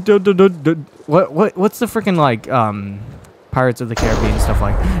 dun, dun, dun, dun, dun, dun. What's the freaking like Pirates of the Caribbean stuff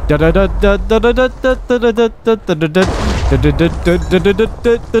like?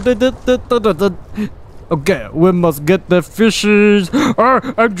 Okay, we must get the fishes.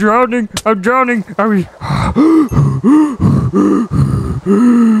 Oh, I'm drowning.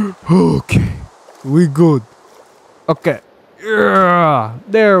 Okay, we good. Okay, yeah,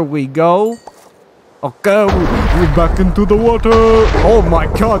 there we go. Okay, we're back into the water. Oh my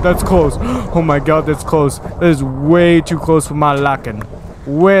god, that's close. Oh my god, that's close. That is way too close for my liking.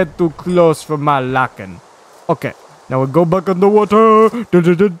 Way too close for my liking. Okay, now we go back in the water.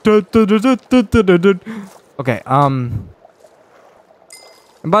 Okay, and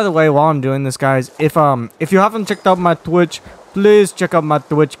by the way, while I'm doing this, guys, if you haven't checked out my Twitch, please check out my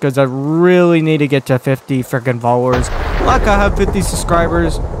Twitch, because I really need to get to 50 freaking followers. Like I have 50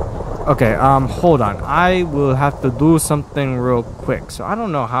 subscribers. Okay, hold on. I will have to do something real quick. So I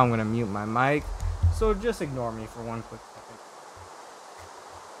don't know how I'm gonna mute my mic. So just ignore me for one quick second.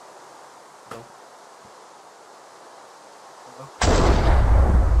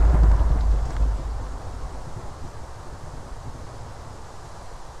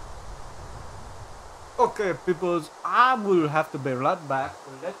 Okay, peoples, I will have to be right back.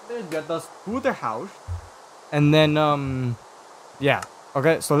 Let me get us to the house. And then, yeah.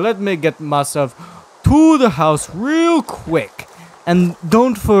 Okay, so let me get myself to the house real quick. And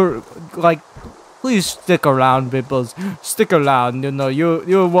don't please stick around, peoples. Stick around, you know,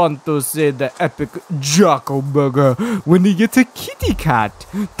 you want to see the epic Jac O Burger when he gets a kitty cat.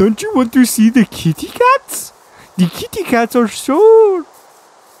 Don't you want to see the kitty cats? The kitty cats are so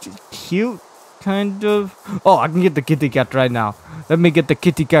cute, kind of. Oh, I can get the kitty cat right now. Let me get the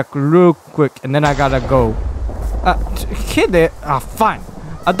kitty cat real quick, and then I gotta go. Kitty? Fine.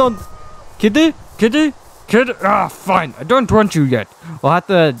 I don't... Kitty? Fine. I don't want you yet. We'll have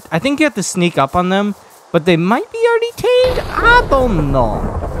to... I think you have to sneak up on them, but they might be already tamed? I don't know.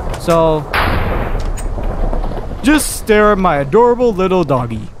 So... just stare at my adorable little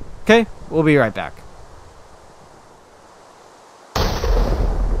doggy. Okay? We'll be right back.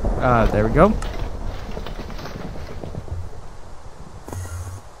 There we go.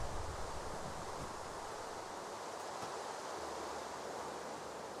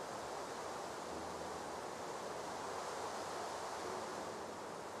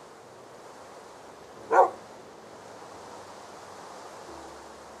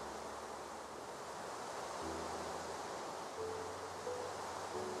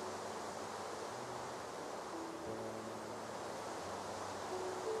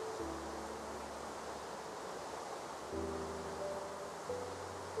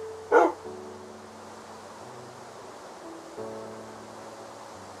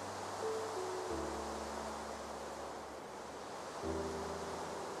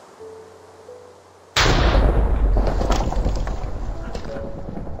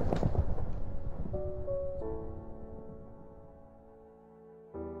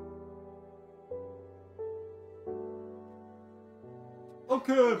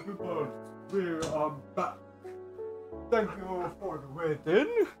 Okay, people, we're back. Thank you for the waiting.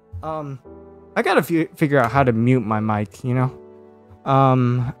 I gotta figure out how to mute my mic. You know.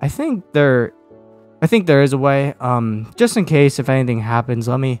 I think there is a way. Just in case if anything happens,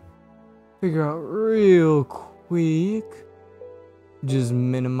 let me figure out real quick. Just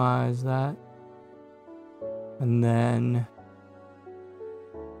minimize that, and then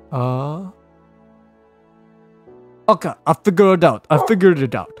okay, I figured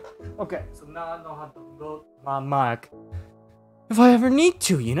it out. Okay, so now I know how to mute my mic if I ever need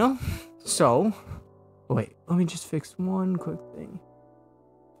to, you know? So, wait, let me just fix one quick thing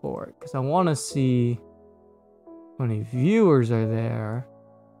for it, because I want to see how many viewers are there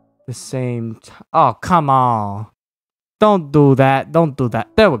the same time. Oh, come on. Don't do that.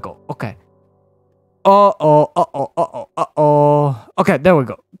 There we go. Okay. Okay, there we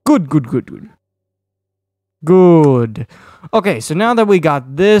go. Good. Okay, so now that we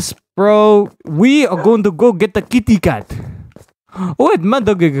got this, bro, we are going to go get the kitty cat. Wait, my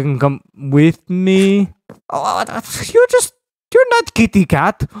doggy can come with me. Oh, you're not kitty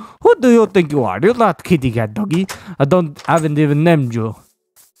cat. Who do you think you are? You're not kitty cat, doggy. I haven't even named you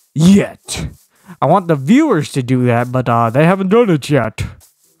yet. I want the viewers to do that, but they haven't done it yet.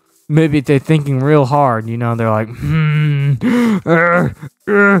 Maybe they're thinking real hard, you know, they're like,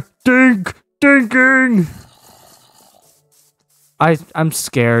 thinking. I'm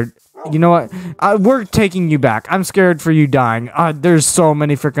scared. You know what? We're taking you back. I'm scared for you dying. There's so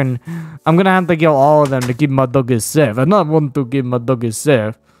many freaking... I'm gonna have to kill all of them to keep my doggy safe. I don't want to keep my doggy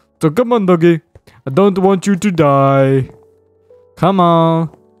safe. So come on, doggy. I don't want you to die. Come on.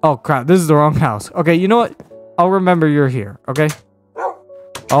 Oh, crap. This is the wrong house. Okay, you know what? I'll remember you're here, okay?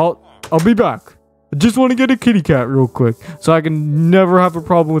 I'll be back. I just want to get a kitty cat real quick so I can never have a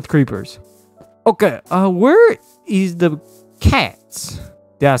problem with creepers. Okay, where is the cats?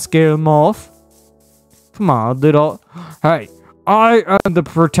 Did I scare them off? Come on, Hey, I am the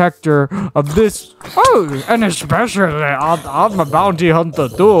protector of this. Oh, and especially I'm a bounty hunter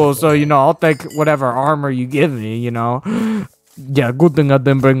too, so you know I'll take whatever armor you give me. You know. Yeah, good thing I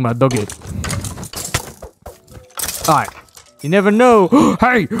didn't bring my doggy. Alright. You never know.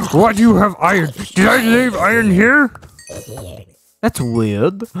 Hey, why do you have iron? Did I leave iron here? That's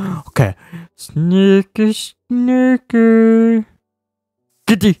weird. Okay. Sneaky.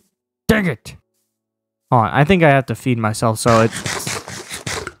 Kitty. Dang it. Hold on. I think I have to feed myself, so it's...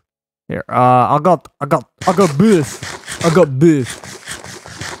 Here. I got beef. I got beef.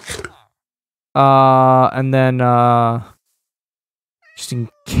 And then, just in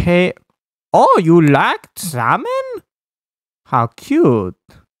case... Oh, you like salmon? How cute.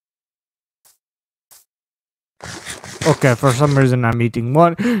 Okay, for some reason I'm eating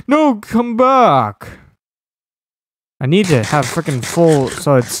one. No, come back. I need to have freaking full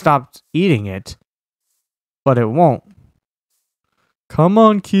so it stops eating it. But it won't. Come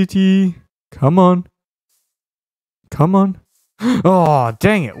on, kitty. Come on. Come on. Oh,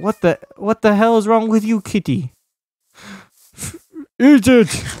 dang it. What the hell is wrong with you, kitty? Eat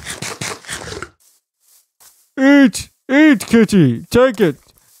it. Eat, kitty. Take it.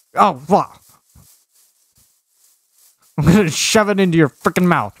 Oh, fuck. I'm gonna shove it into your freaking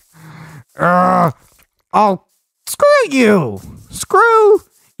mouth. Oh, screw you. Screw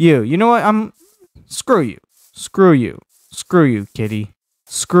you. You know what? Screw you. Screw you. Screw you, kitty.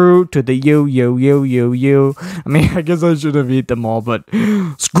 Screw to the you. I mean, I guess I should have eaten them all, but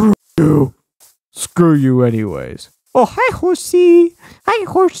screw you. Screw you anyways. Oh, hi, horsey. Hi,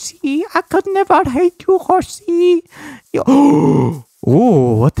 horsey. I could never hate you, horsey. Oh,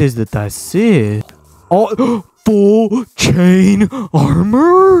 what is that I see? Oh, full chain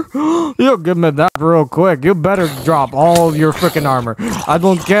armor? You give me that real quick. You better drop all of your freaking armor. I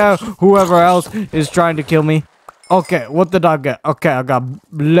don't care whoever else is trying to kill me. Okay, what did I get? Okay, I got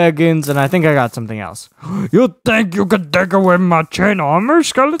leggings, and I think I got something else. You think you could take away my chain armor,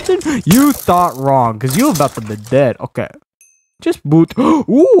 skeleton? You thought wrong, because you're about to be dead. Okay. Just boot.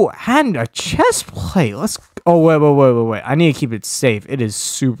 Ooh, and a chest plate. Let's... Oh, wait. I need to keep it safe. It is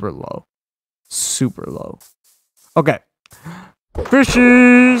super low. Super low. Okay.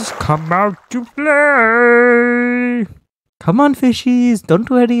 Fishies, come out to play. Come on, fishies. Don't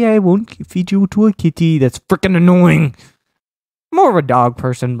worry, I won't feed you to a kitty. That's freaking annoying. More of a dog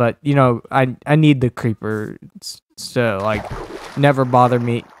person, but, you know, I need the creeper to, like, never bother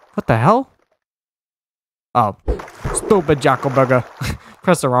me. What the hell? Oh. Stupid Jac O Burger.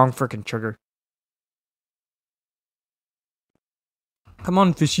 Press the wrong freaking trigger. Come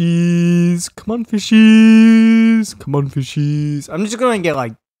on, fishies. Come on, fishies. Come on, fishies. I'm just gonna get,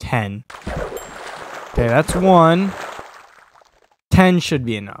 like, 10. Okay, that's one. 10 should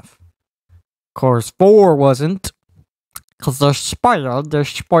be enough. Of course, 4 wasn't. Because they're spoiled. They're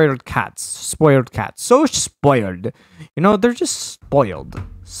spoiled cats. Spoiled cats. So spoiled. You know, they're just spoiled.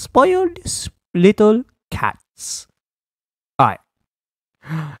 Spoiled little cats. Alright.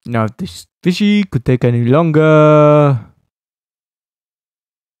 Now, if this fishy could take any longer.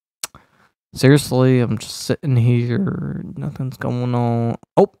 Seriously, I'm just sitting here. Nothing's going on.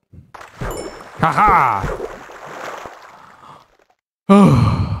 Oh! Haha!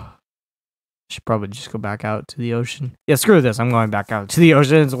 Should probably just go back out to the ocean. Yeah, screw this. I'm going back out to the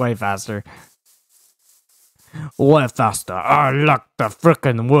ocean. It's way faster. Way faster. I like to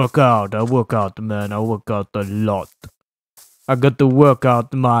freaking work out. I work out, man. I work out a lot. I got to work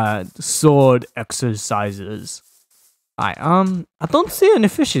out my sword exercises. I don't see any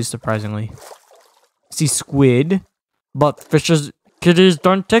fishes, surprisingly. I see squid, but kitties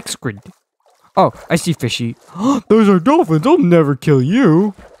don't take squid. Oh, I see fishy. Those are dolphins. I'll never kill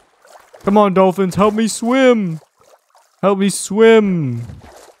you. Come on, dolphins, help me swim. Help me swim.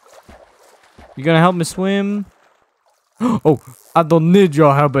 You gonna help me swim? Oh, I don't need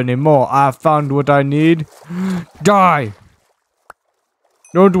your help anymore. I found what I need. Die.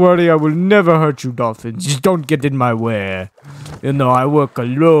 Don't worry, I will never hurt you, dolphins. Just don't get in my way. You know, I work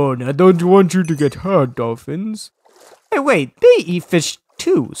alone. I don't want you to get hurt, dolphins. Hey, wait, they eat fish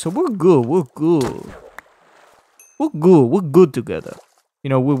too, so we're good. We're good. We're good. We're good together.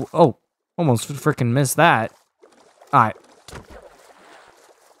 You know, oh, almost freaking missed that. Alright.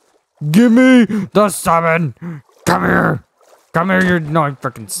 Give me the salmon. Come here. Come here, you annoying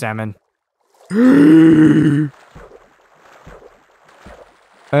freaking salmon.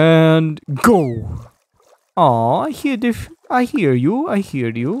 And go. Aw, I hear you. I hear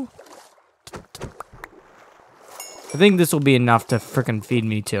you. I think this will be enough to freaking feed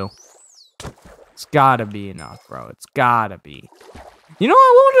me too. It's gotta be enough, bro. It's gotta be. You know,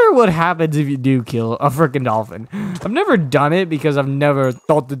 I wonder what happens if you do kill a freaking dolphin. I've never done it because I've never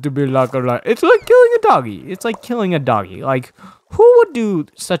thought it to be like a... It's like killing a doggy. It's like killing a doggy. Like, who would do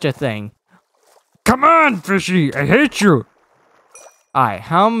such a thing? Come on, fishy. I hate you. Alright,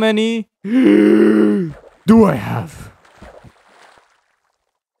 how many do I have?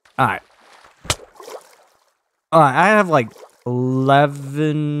 Alright. Alright, I have like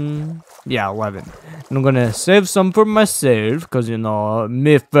 11. Yeah, 11. And I'm gonna save some for myself, because, you know,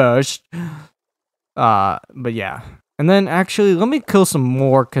 me first. But yeah. And then, actually, let me kill some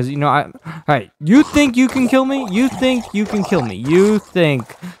more, because, you know, Alright, you think you can kill me? You think you can kill me? You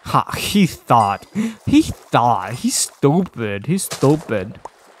think... Ha, he thought. He thought. He's stupid. He's stupid.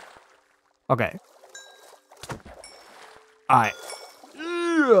 Okay. Alright.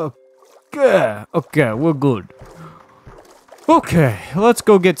 Okay. Okay, we're good. Okay, let's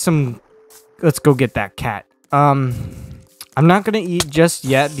go get that cat. I'm not gonna eat just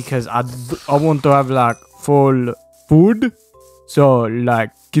yet because I want to have like full food. So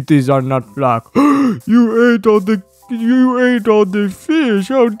like kitties are not like you ate all the fish,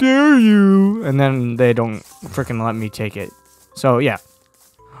 how dare you? And then they don't freaking let me take it. So yeah.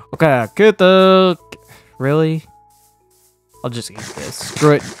 Okay, kitty. Really? I'll just eat this.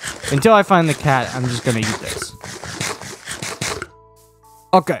 Screw it. Until I find the cat, I'm just gonna eat this.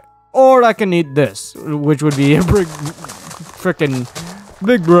 Okay, or I can eat this, which would be a freaking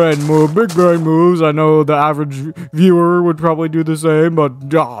big brain move. Big brain moves. I know the average viewer would probably do the same, but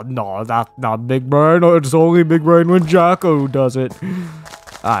no, that's not big brain. It's only big brain when Jac O does it.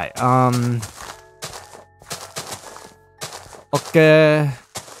 Alright, okay.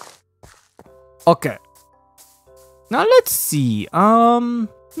 Okay. Now let's see.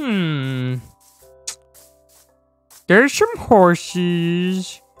 There's some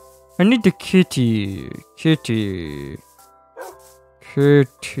horses. I need the kitty. Kitty.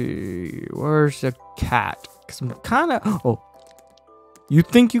 Kitty. Where's the cat? Because I'm kind of... Oh. You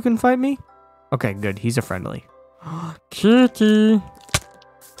think you can fight me? Okay, good. He's a friendly. Kitty.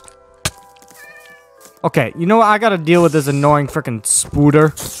 Okay, you know what? I gotta deal with this annoying freaking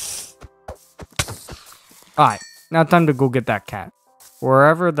spooter. Alright. Now time to go get that cat.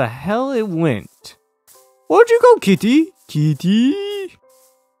 Wherever the hell it went. Where'd you go, kitty? Kitty?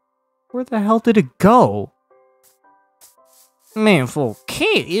 Where the hell did it go? Man, for a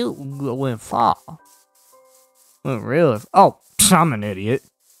kid, it went far. Went really? Oh, I'm an idiot.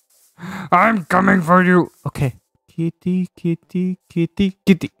 I'm coming for you. Okay. Kitty, kitty, kitty,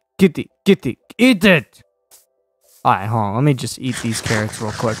 kitty, kitty, kitty. Eat it! Alright, hold on. Let me just eat these carrots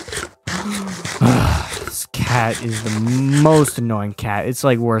real quick. This cat is the most annoying cat. It's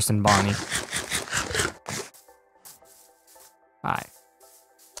like worse than Bonnie. Alright.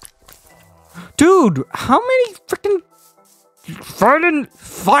 Dude, how many freaking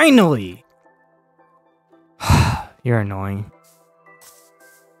Finally! You're annoying.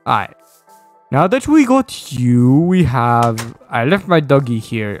 Alright. Now that we got you, we have... I left my doggy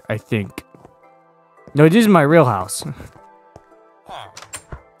here, I think. No, this is my real house.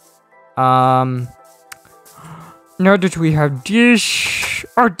 Now that we have this...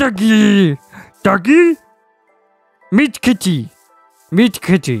 Our doggy! Doggy? Meet kitty. Meet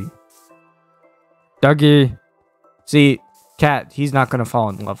kitty. Doggy. See, cat, he's not gonna fall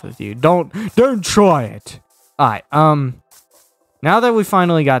in love with you. Don't try it. Alright, now that we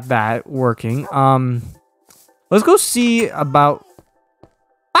finally got that working, let's go see about...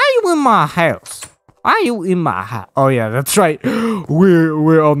 Why are you in my house? Why are you in my house? Oh yeah, that's right.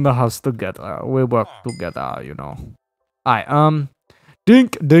 We're on the house together. We work together, you know. Alright,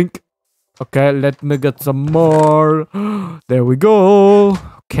 dink, dink. Okay, let me get some more. There we go.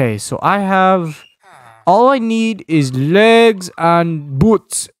 Okay, so I have... All I need is legs and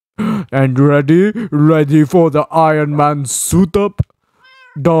boots. And ready for the Iron Man suit up.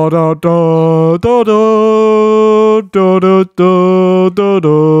 Da da da da da da da da da da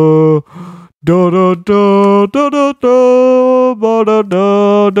da da da da da da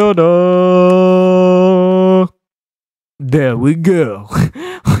da da da. There we go. Why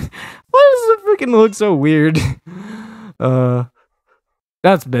does it freaking look so weird?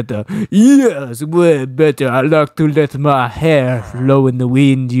 That's better. Yes, way better. I like to let my hair flow in the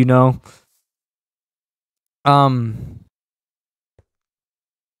wind, you know.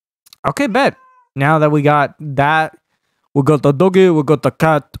 Okay, bet. Now that we got that, we got the doggy, we got the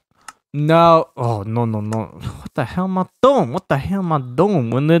cat. Now, oh, no. What the hell am I doing? What the hell am I doing?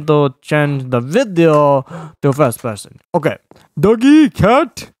 We need to change the video to first person. Okay. Doggy,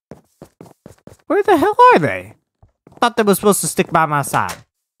 cat. Where the hell are they? Thought they were supposed to stick by my side.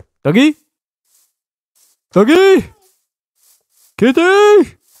 Doggy? Doggy?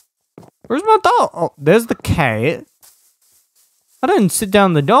 Kitty? Where's my dog? Oh, there's the cat. I didn't sit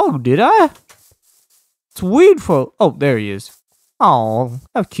down the dog, did I? It's weird for... Oh, there he is. Oh,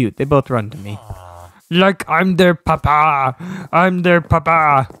 how cute. They both run to me. Like I'm their papa. I'm their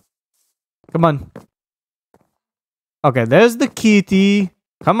papa. Come on. Okay, there's the kitty.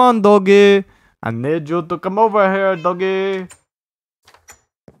 Come on, doggy. I need you to come over here, doggy.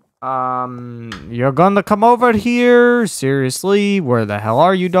 You're gonna come over here? Seriously? Where the hell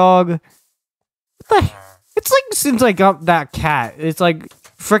are you, dog? What the? It's like, since I got that cat, it's like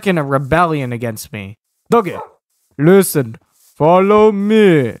freaking a rebellion against me. Doggy, listen. Follow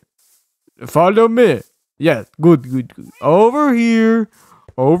me. Follow me. Yes, good. Over here.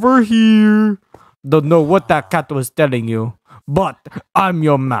 Over here. Don't know what that cat was telling you. But I'm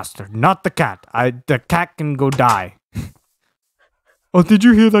your master, not the cat. The cat can go die. Oh, did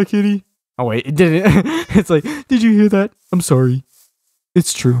you hear that, kitty? Oh wait, it didn't. It's like, did you hear that? I'm sorry.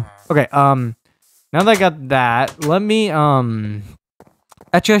 It's true. Okay, now that I got that, let me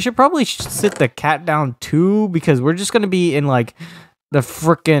actually I should probably sit the cat down too, because we're just gonna be in like the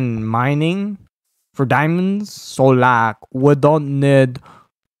frickin' mining for diamonds. So like we don't need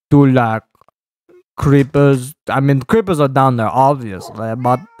to like creepers. I mean, creepers are down there, obviously,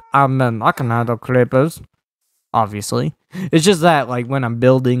 but I mean, I can handle creepers, obviously. It's just that, like, when I'm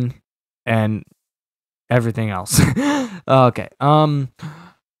building and everything else. Okay, what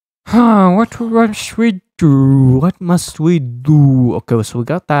must we do? What must we do? Okay, so we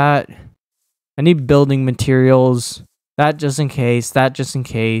got that. I need building materials. That just in case, that just in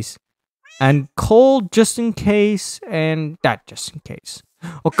case. And coal just in case, and that just in case.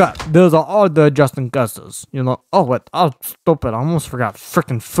 Okay, those are all the just in cases, you know. Oh, what? Oh, stupid. I almost forgot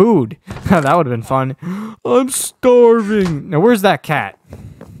freaking food. That would have been fun. I'm starving. Now, where's that cat?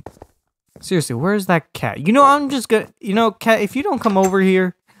 Seriously, where's that cat? You know, I'm just gonna... You know, cat, if you don't come over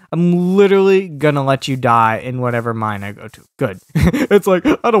here, I'm literally gonna let you die in whatever mine I go to. Good. It's like,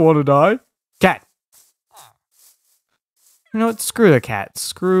 I don't want to die. Cat. You know what? Screw the cat.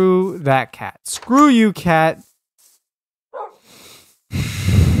 Screw that cat. Screw you, cat.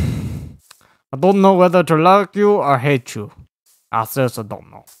 I don't know whether to like you or hate you. I seriously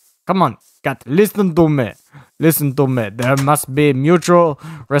don't know. Come on, cat, listen to me. Listen to me. There must be mutual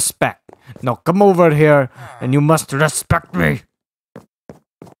respect. Now come over here and you must respect me.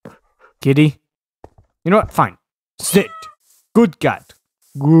 Kitty. You know what? Fine. Sit. Good cat.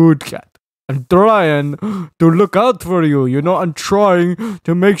 Good cat. I'm trying to look out for you. You know, I'm trying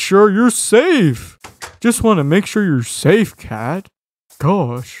to make sure you're safe. Just want to make sure you're safe, cat.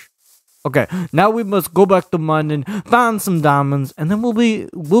 Gosh. Okay, now we must go back to mining, find some diamonds, and then we'll be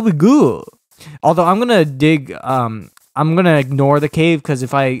good. Although I'm gonna dig, I'm gonna ignore the cave, because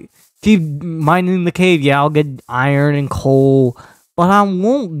if I keep mining the cave. Yeah, I'll get iron and coal, but I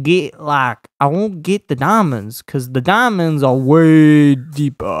won't get the diamonds, because the diamonds are way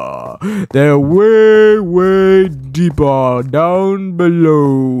deeper. They're way deeper down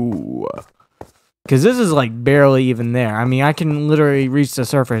below. Because this is like barely even there. I mean, I can literally reach the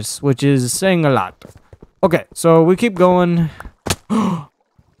surface, which is saying a lot. Okay, so we keep going.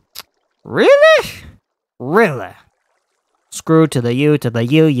 Really? Really? Screw to the U to the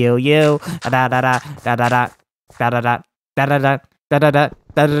U. Da da da da da da da da da da da da da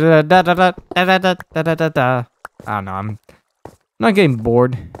da da da da da. I don't know. I'm not getting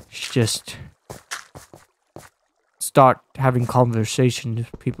bored. Just start having conversations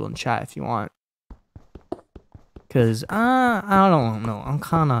with people in chat if you want. Cause I don't know. I'm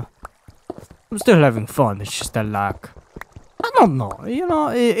still having fun. It's just that like, I don't know. You know,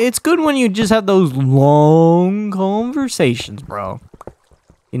 it's good when you just have those long conversations, bro.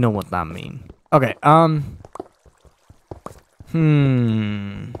 You know what that mean? Okay. And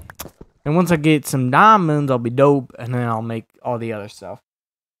once I get some diamonds, I'll be dope, and then I'll make all the other stuff.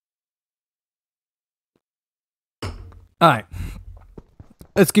 All right.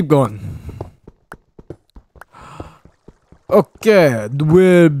 Let's keep going. Okay,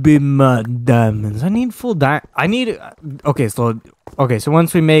 where be my diamonds? I need full okay, so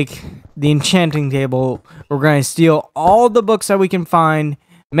once we make the enchanting table, we're gonna steal all the books that we can find,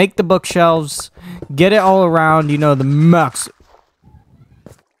 make the bookshelves, get it all around, you know, the max.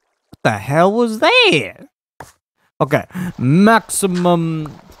 What the hell was that? Okay, maximum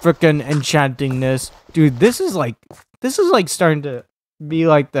freaking enchantingness. Dude, this is like starting to be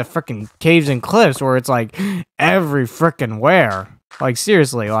like the freaking caves and cliffs where it's like every freaking where. Like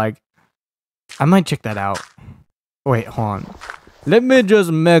seriously, like I might check that out. Wait, hold on. Let me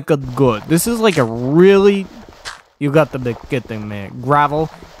just make it good. This is like a really, you got the big good thing, man. Gravel.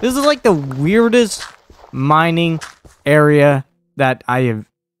 This is like the weirdest mining area that I have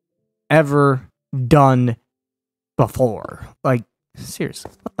ever done before. Like seriously,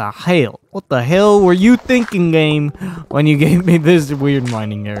 what the hell? What the hell were you thinking, game, when you gave me this weird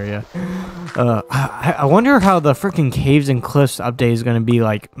mining area? I wonder how the freaking caves and cliffs update is gonna be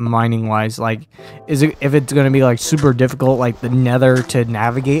like mining wise. Like, if it's gonna be like super difficult, like the Nether to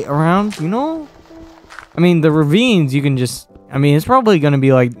navigate around? You know? I mean, the ravines you can just. I mean, it's probably gonna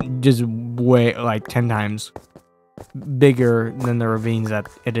be like just way like 10 times bigger than the ravines that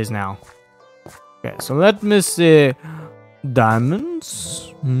it is now. Okay, so let me see.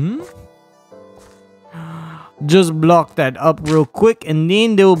 Diamonds. Just block that up real quick, and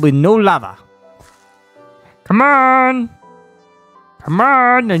then there will be no lava. Come on,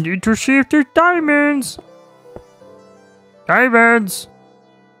 I need to see if there's diamonds. Diamonds.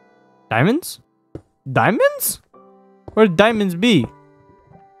 Where'd diamonds be?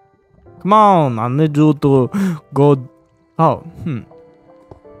 Come on, I need you to go. Oh,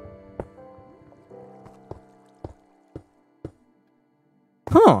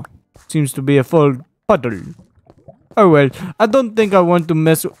 Huh. Seems to be a full puddle. Oh well, I don't think I want to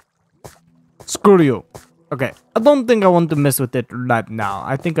mess with... Screw you. Okay, I don't think I want to mess with it right now.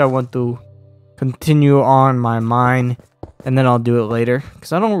 I think I want to continue on my mine, and then I'll do it later.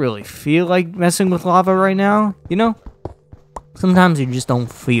 Because I don't really feel like messing with lava right now, you know? Sometimes you just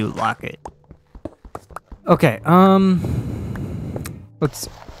don't feel like it. Okay, let's...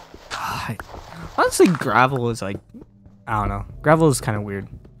 Honestly, gravel is like... I don't know. Gravel is kind of weird.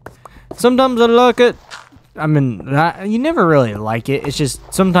 Sometimes I like it. I mean, you never really like it. It's just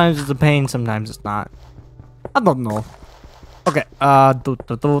sometimes it's a pain, sometimes it's not. I don't know. Okay.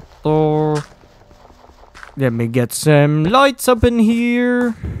 Let me get some lights up in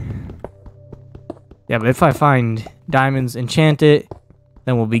here. Yeah, but if I find diamonds, enchant it,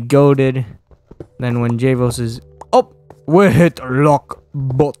 then we'll be goated. Then when Javos is... Oh! We hit rock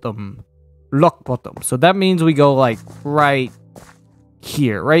bottom. So that means we go like right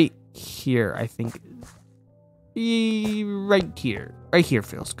here, I think. Right here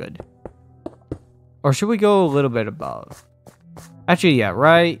feels good. Or should we go a little bit above? Actually, yeah,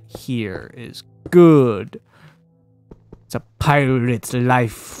 right here is good. It's a pirate's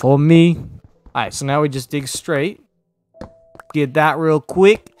life for me. Alright, so now we just dig straight. Get that real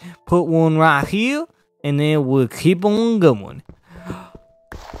quick. Put one right here. And then we'll keep on going.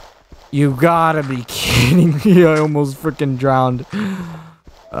 You gotta be kidding me. I almost freaking drowned.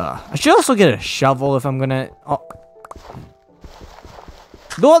 I should also get a shovel if I'm gonna... Oh.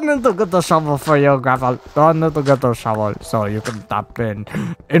 Don't need to get the shovel for you, gravel. Don't need to get the shovel so you can tap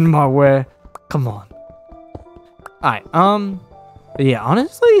in my way. Come on. Alright, yeah,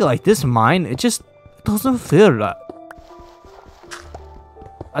 honestly, like this mine, it just doesn't feel right.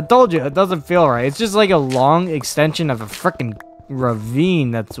 I told you, it doesn't feel right. It's just like a long extension of a freaking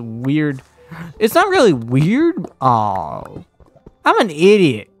ravine that's weird. It's not really weird. Oh, I'm an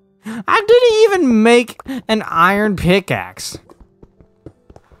idiot. I didn't even make an iron pickaxe.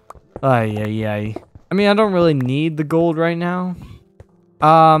 Ay, ay, ay. I mean, I don't really need the gold right now.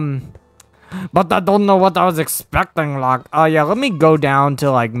 But I don't know what I was expecting, like, oh yeah, let me go down to,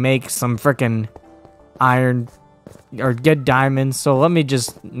 like, make some freaking iron, or get diamonds, so let me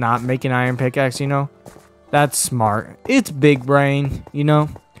just not make an iron pickaxe, you know? That's smart. It's big brain, you know?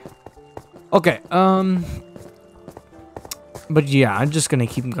 Okay, but yeah, I'm just gonna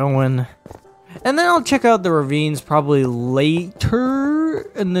keep going. And then I'll check out the ravines probably later,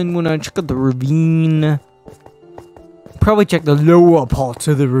 and then when I check out the ravine... probably check the lower parts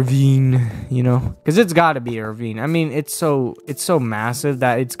of the ravine, you know, because it's got to be a ravine. I mean, it's so massive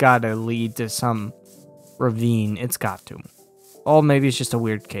that it's got to lead to some ravine. It's got to. Or maybe it's just a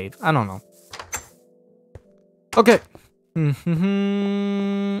weird cave. I don't know. Okay.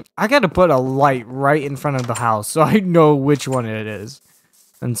 I got to put a light right in front of the house so I know which one it is.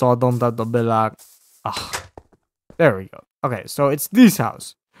 And so I don't have to be like, ah. There we go. Okay, so it's this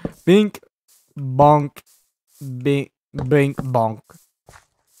house. Bink, bonk, bink. Bink, bonk,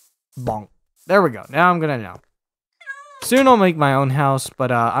 bonk. There we go. Now I'm gonna know. Soon I'll make my own house, but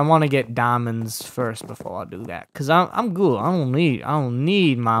I want to get diamonds first before I do that. Cause I'm good. I don't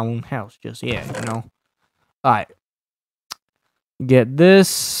need my own house just yet. You know. All right. Get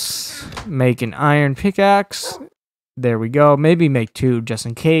this. Make an iron pickaxe. There we go. Maybe make 2 just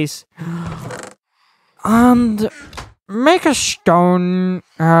in case. And make a stone.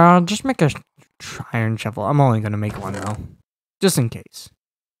 Just make a iron shovel. I'm only gonna make 1 though, just in case.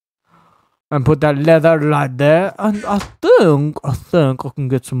 And put that leather right there. And I think I can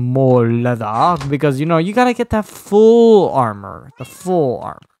get some more leather because you know you gotta get that full armor, the full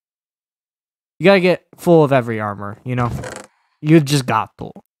armor. You gotta get full of every armor. You know, you just got to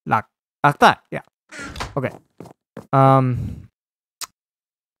like that. Yeah. Okay.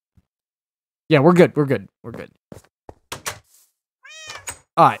 Yeah, we're good. We're good. We're good.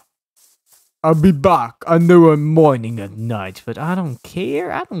 All right. I'll be back. I know I'm morning at night, but I don't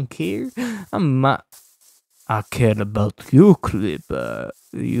care. I don't care. I care about you, Clipper.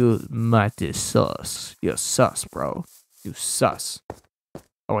 You mighty sus. You're sus, bro. You sus.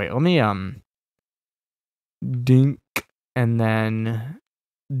 Oh wait, let me dink and then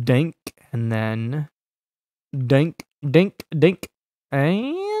dink and then dink, dink, dink,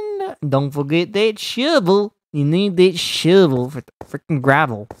 and don't forget that shovel. You need that shovel for the freaking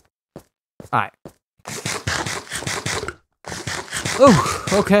gravel. Alright. Oh,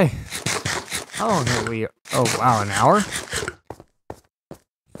 okay. How long are we? Oh, wow, an hour?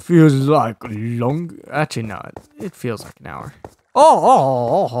 Feels like long. Actually, no, it feels like an hour.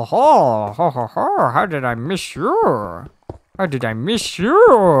 How did I miss you? How did I miss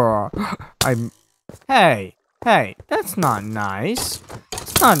you? Hey, that's not nice.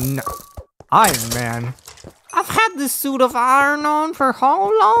 It's not Iron Man. I've had this suit of iron on for how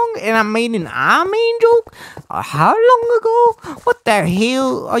long? And I made an I mean joke? How long ago? What the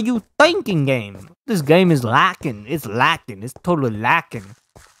hell are you thinking, game? This game is lacking. It's lacking. It's totally lacking.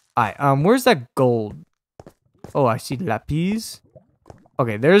 Alright, where's that gold? Oh, I see lapis.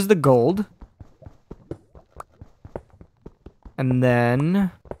 Okay, there's the gold. And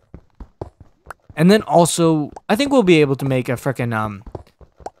then also, I think we'll be able to make a frickin',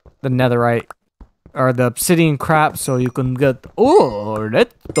 the netherite. Or the obsidian crap, so you can get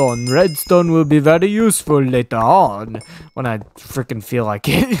redstone. Redstone will be very useful later on when I freaking feel like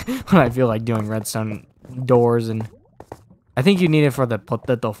it. When I feel like doing redstone doors, and I think you need it for the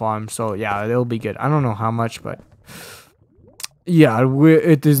potato farm. So yeah, it'll be good. I don't know how much, but yeah,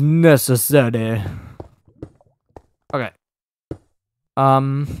 it is necessary. Okay.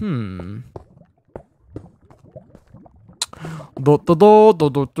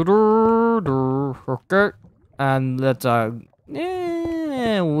 Okay, and let's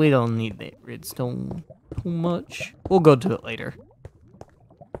we don't need that redstone too much. We'll go to it later.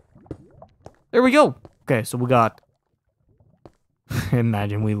 There we go. Okay, so we got.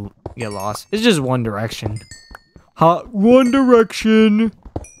 Imagine we get lost. It's just one direction. One direction.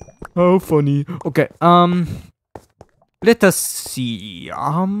 How funny. Okay, let us see.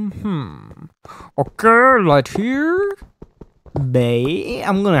 Okay, right here.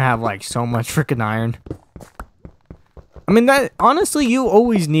 I'm gonna have like so much freaking iron. I mean, that honestly, you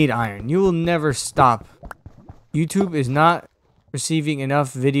always need iron. You will never stop. YouTube is not receiving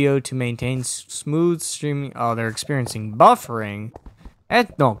enough video to maintain smooth streaming. Oh, they're experiencing buffering.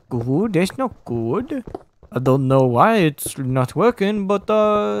 That's not good. That's not good. I don't know why it's not working, but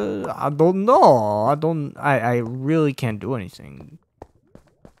I don't know. I really can't do anything.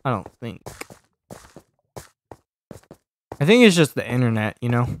 I don't think. I think it's just the internet, you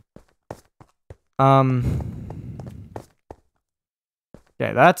know.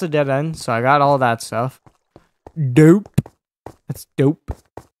 Okay, that's a dead end, so I got all that stuff. Dope. That's dope.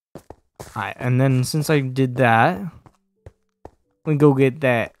 Alright, and then since I did that, we go get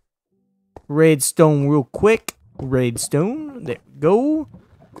that redstone real quick. Redstone. There we go.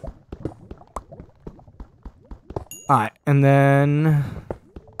 Alright, and then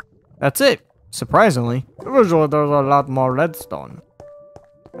that's it. Surprisingly. Usually there's a lot more redstone.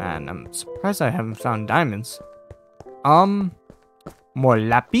 And I'm surprised I haven't found diamonds. More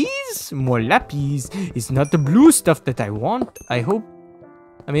lapis? More lapis. It's not the blue stuff that I want, I hope.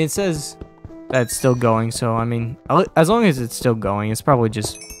 I mean, it says that it's still going, so I mean, as long as it's still going, it's probably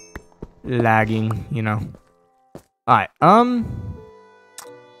just lagging, you know. Alright,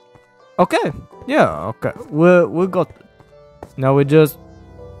 okay. Yeah, okay. We got it. Now we just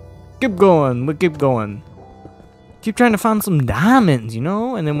keep going. We keep going. Keep trying to find some diamonds, you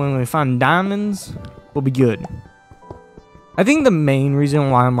know? And then when we find diamonds, we'll be good. I think the main reason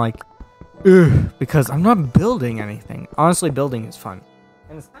why I'm like, ugh, because I'm not building anything. Honestly, building is fun.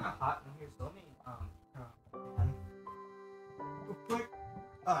 And it's kind of hot in here, so let me, real quick.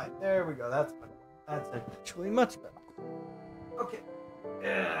 Alright, there we go. That's better. That's actually much better. Okay.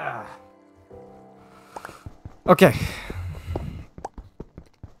 Yeah. Okay.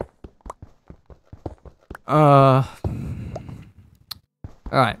 Alright.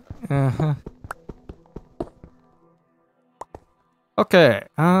 Okay,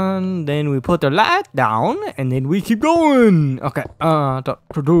 and then we put the light down, and then we keep going. Okay, now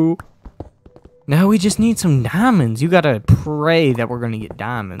we just need some diamonds. You gotta pray that we're gonna get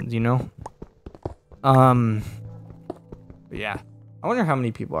diamonds, you know? Yeah. I wonder how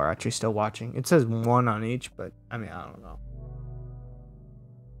many people are actually still watching. It says 1 on each, but, I mean, I don't know.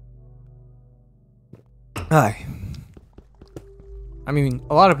 Hi. I mean,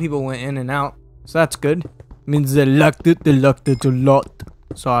 a lot of people went in and out, so that's good. Means they lucked it a lot.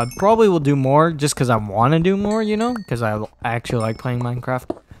 So I probably will do more just because I want to do more, you know? Because I actually like playing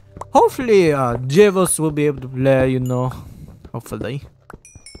Minecraft. Hopefully, Javos will be able to play, you know? Hopefully.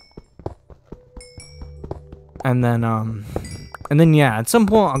 And then, yeah, at some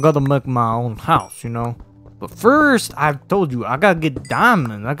point, I gotta make my own house, you know? But first, I've told you, I gotta get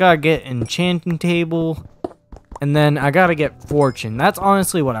diamonds. I gotta get enchanting table. And then I gotta get fortune. That's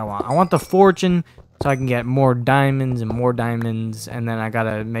honestly what I want. I want the fortune so I can get more diamonds and more diamonds. And then I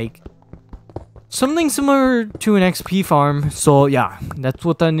gotta make something similar to an XP farm. So yeah, that's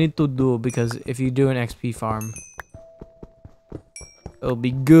what I need to do. Because if you do an XP farm, it'll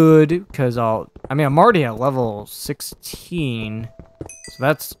be good. Because I'm already at level 16. So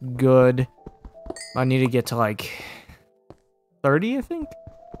that's good. I need to get to like 30, I think.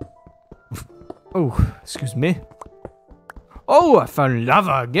 Oh, excuse me. Oh, I found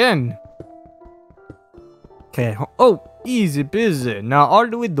lava again. Okay. Oh, easy peasy. Now, all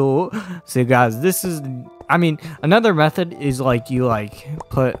we do, see guys, this is, another method is like you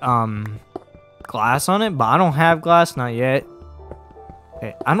put glass on it, but I don't have glass, not yet.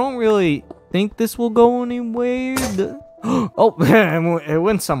 Okay, I don't really think this will go anywhere. Oh, it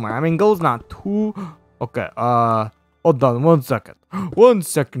went somewhere. Gold's not too. Okay, hold on 1 second. 1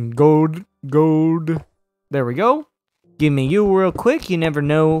 second, gold. There we go. Give me you real quick. You never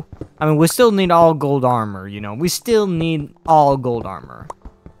know. We still need all gold armor, you know. We still need all gold armor.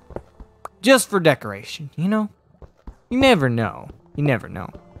 Just for decoration, you know? You never know. You never know.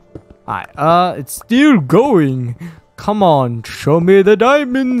 Alright, it's still going. Come on, show me the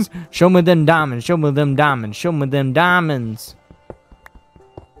diamonds. Show me them diamonds. Show me them diamonds. Show me them diamonds.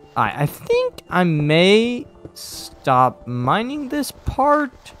 Alright, I think I may stop mining this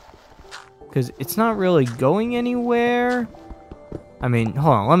part. Because it's not really going anywhere. Hold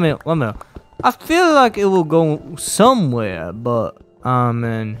on, let me. I feel like it will go somewhere, but,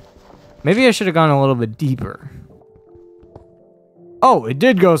 maybe I should have gone a little bit deeper. Oh, it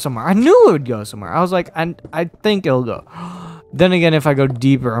did go somewhere. I knew it would go somewhere. I was like, I think it'll go. Then again, if I go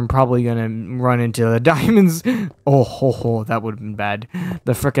deeper, I'm probably gonna run into the diamonds. Oh, that would have been bad.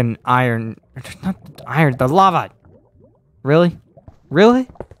 The frickin' iron. Not the iron, the lava. Really? Really?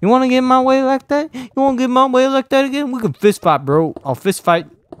 You want to get in my way like that? You want to get in my way like that again? We can fist fight, bro. I'll fist fight.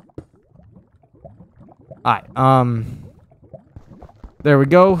 Alright, there we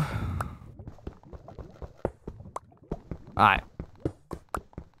go. Alright.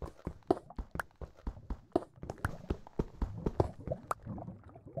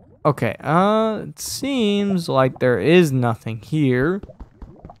 Okay, it seems like there is nothing here.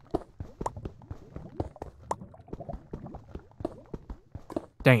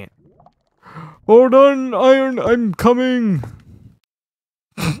 Dang it. Hold on, Iron, I'm coming.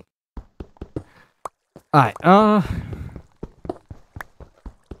 Alright,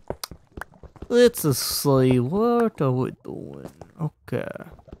 let's see, what are we doing? Okay.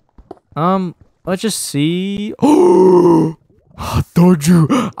 Let's just see. I told you.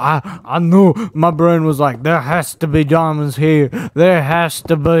 I knew. My brain was like, there has to be diamonds here. There has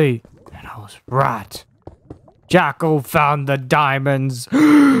to be. And I was right. Jac O found the diamonds.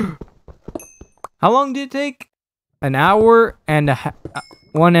 How long did it take? An hour and a half.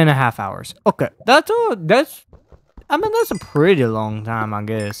 1.5 hours. Okay. That's a pretty long time, I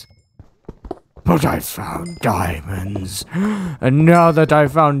guess. But I found diamonds. And now that I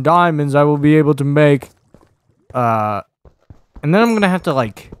found diamonds, I will be able to make, and then I'm gonna have to,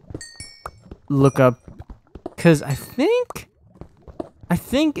 like, look up, because I think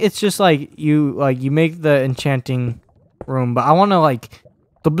it's just, like, you make the enchanting room, but I want to, like,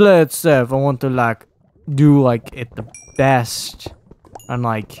 the blade itself, I want to, like, do, like, it the best, and,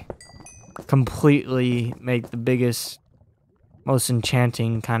 like, completely make the biggest, most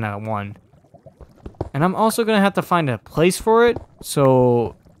enchanting kind of one. And I'm also gonna have to find a place for it,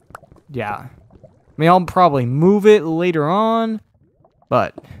 so, yeah. I mean, I'll probably move it later on,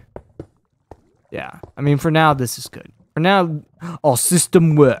 but yeah. I mean, for now, this is good. For now, our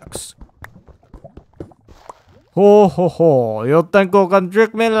system works. Ho ho ho! You think you can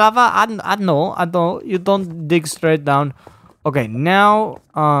trick me, lava? I know. You don't dig straight down. Okay, now,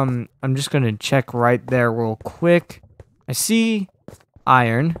 I'm just gonna check right there real quick. I see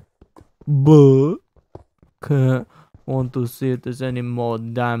iron, but can't want to see if there's any more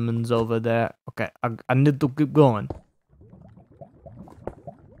diamonds over there. Okay, I need to keep going.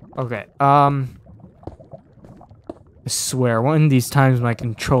 Okay, I swear, one of these times my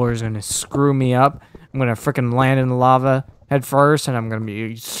controller's gonna screw me up. I'm gonna freaking land in the lava head first, and I'm gonna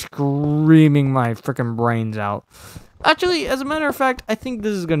be screaming my freaking brains out. Actually, as a matter of fact, I think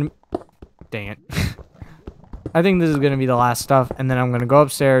this is gonna... Dang it. I think this is gonna be the last stuff, and then I'm gonna go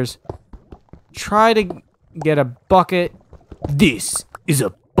upstairs, try to get a bucket. This is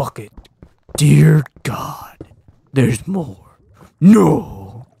a bucket. Dear God, there's more.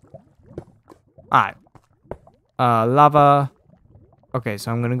 No. Alright. Lava. Okay,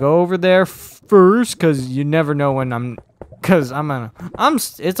 so I'm gonna go over there first, because you never know when it's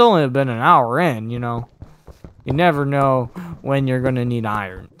only been an hour in, you know. You never know when you're gonna need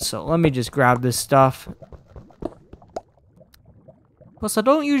iron. So let me just grab this stuff. Plus, I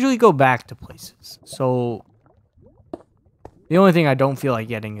don't usually go back to places, so the only thing I don't feel like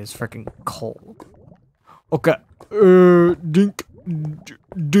getting is freaking coal. Okay. Dink,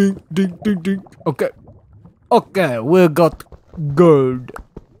 dink, dink, dink, dink. Okay. Okay, we got gold.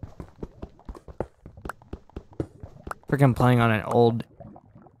 Freaking playing on an old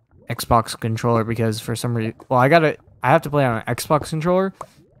Xbox controller because for some reason, well, I have to play on an Xbox controller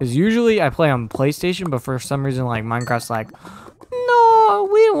because usually I play on PlayStation, but for some reason, like, Minecraft's like, no,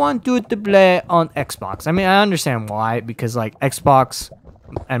 we want you to play on Xbox. I mean, I understand why, because, like, Xbox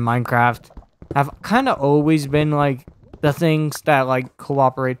and Minecraft have kind of always been, like, the things that, like,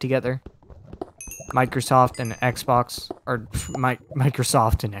 cooperate together. Microsoft and Xbox, or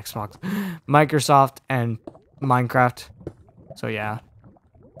Microsoft and Xbox. Microsoft and Minecraft. So, yeah.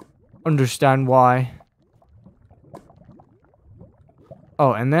 Understand why.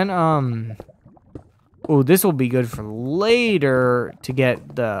 Oh, and then, oh, this will be good for later to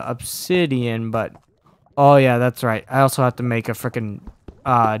get the obsidian, but... Oh, yeah, that's right. I also have to make a freaking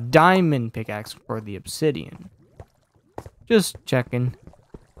diamond pickaxe for the obsidian. Just checking.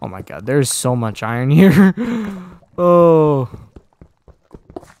 Oh, my God. There's so much iron here. Oh.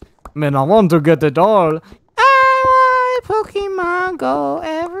 Man, I want to get it all. I want Pokemon Go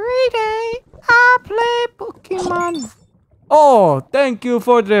every day. I play Pokemon. Oh, thank you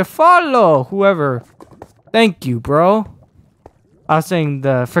for the follow, whoever. Thank you, bro. I was saying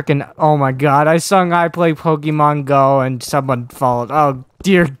the freaking... Oh my God, I sung I play Pokemon Go and someone followed. Oh,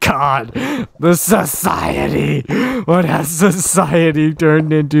 dear God. The society. What has society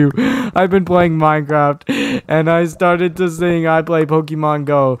turned into? I've been playing Minecraft and I started to sing I play Pokemon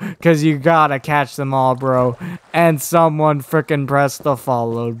Go because you gotta catch them all, bro. And someone freaking pressed the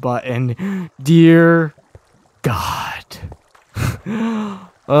followed button. Dear God.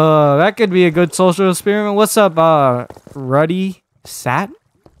 That could be a good social experiment. What's up, Ruddy Sat?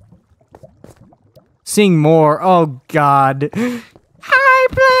 Sing more. Oh, God. I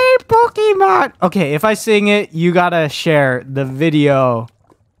play Pokemon. Okay, if I sing it, you gotta share the video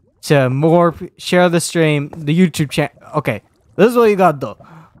to more. Share the stream, the YouTube channel. Okay, this is what you gotta do.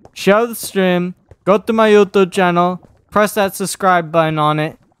 Share the stream. Go to my YouTube channel. Press that subscribe button on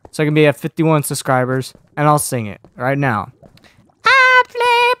it, so I can be at 51 subscribers, and I'll sing it right now. I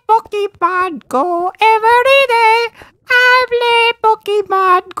play Pokemon Go every day. I play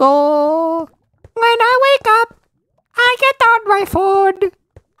Pokemon Go. When I wake up, I get on my phone.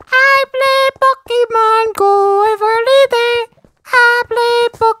 I play Pokemon Go every day. I play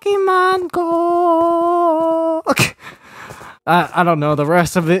Pokemon Go. Okay. I don't know the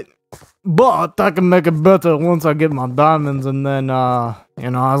rest of it, but I can make it better once I get my diamonds, and then, you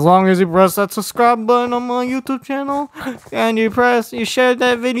know, as long as you press that subscribe button on my YouTube channel, and you share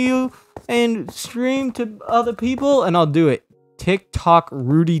that video, and stream to other people, and I'll do it. TikTok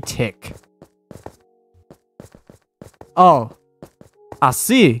Rudy Tick. Oh, I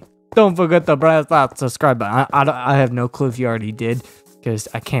see. Don't forget to press that subscribe button. I have no clue if you already did, because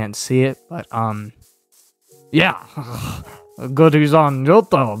I can't see it, but, yeah. Goodies on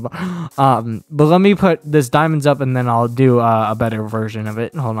YouTube. But let me put this diamonds up, and then I'll do a better version of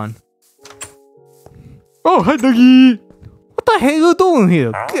it. Hold on. Oh, hi, Dougie. What the hell are you doing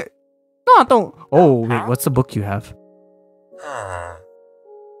here? No, don't. Oh, wait. What's the book you have?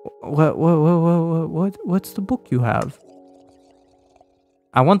 What's the book you have?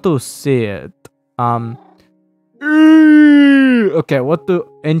 I want to see it. Okay, what the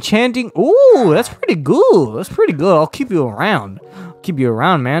enchanting? Ooh, that's pretty good. That's pretty good. I'll keep you around. Keep you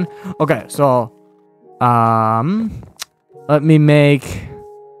around, man. Okay, so let me make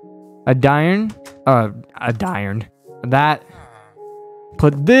a diamond. A diamond. That.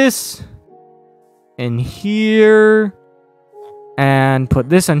 Put this in here, and put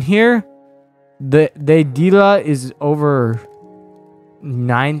this in here. The Deila is over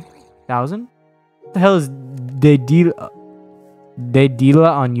 9,000. What the hell is Deila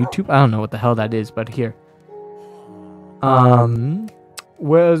on YouTube? I don't know what the hell that is, but here.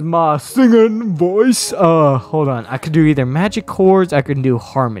 Where's my singing voice? Hold on. I could do either magic chords. I could do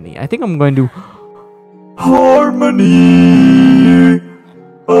harmony. I think I'm going to do harmony.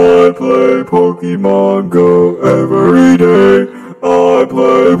 I play Pokemon Go every day. I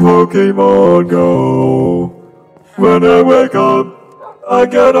play Pokemon Go. When I wake up, I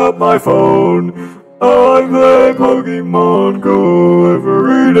get up my phone. I play Pokemon Go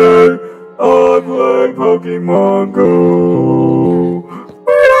every day. I play Pokemon Go.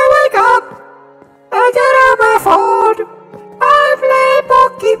 When I wake up, I get on my phone. I play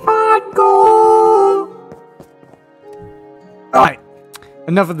Pokemon Go. Alright,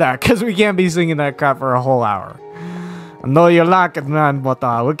 enough of that, because we can't be singing that crap for a whole hour. I know you like it, man, but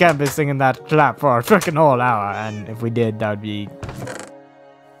we can't be singing that crap for a freaking whole hour. And if we did, that would be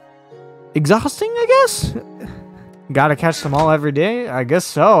exhausting, I guess. Gotta catch them all every day? I guess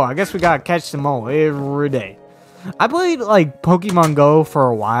so. I guess we gotta catch them all every day. I played, like, Pokemon Go for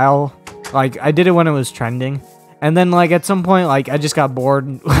a while. Like, I did it when it was trending. And then, like, at some point, like, I just got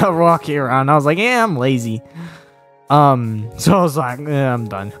bored walking around. I was like, yeah, I'm lazy. So I was like, yeah, I'm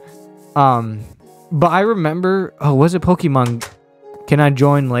done. But I remember... Oh, was it Pokemon? Can I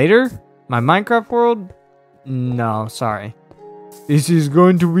join later? My Minecraft world? No, sorry. This is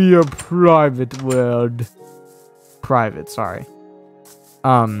going to be a private world. Private, sorry.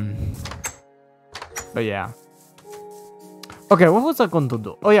 But yeah. Okay, what was I going to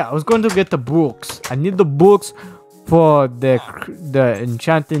do? Oh yeah, I was going to get the books. I need the books for the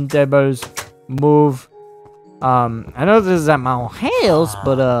enchanting tables. Move. I know this is at my house,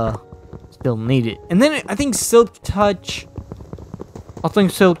 but still need it. And then I think Silk Touch. I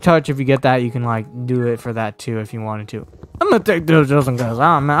think Silk Touch, if you get that, you can like do it for that too if you wanted to. I'm gonna take those just in case.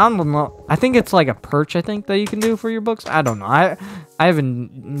 I don't know. I think it's like a perch, I think, that you can do for your books. I don't know. I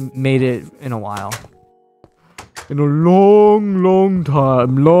haven't made it in a while. In a long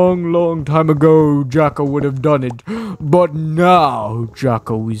time ago, Jac O would have done it. But now,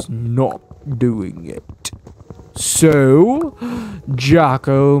 Jac O is not doing it. So, Jac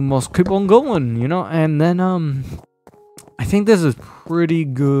O must keep on going, you know? And then, I think this is pretty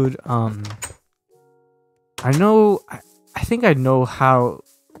good, I think I know how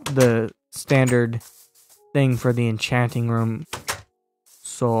the standard thing for the enchanting room.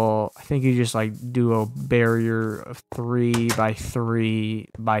 So I think you just like do a barrier of 3 by 3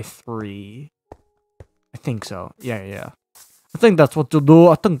 by 3. I think so. Yeah. I think that's what to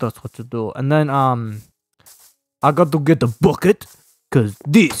do. And then I got to get a bucket, cause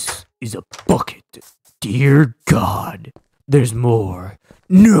this is a bucket. Dear God, there's more.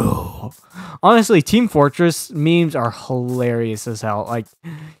 No. Honestly, Team Fortress memes are hilarious as hell. Like,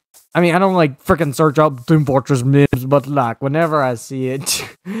 I mean, I don't like freaking search up Team Fortress memes, but like whenever I see it,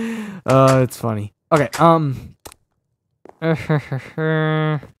 It's funny. Okay,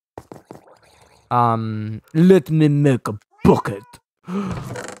 let me make a bucket.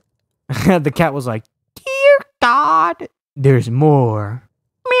 The cat was like, "Dear God, there's more."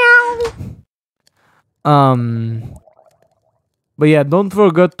 Meow. But yeah, don't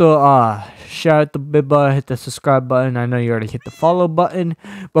forget to share the big button, hit the subscribe button. I know you already hit the follow button,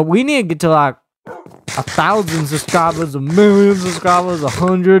 but we need to get to like 1,000 subscribers, 1,000,000 subscribers,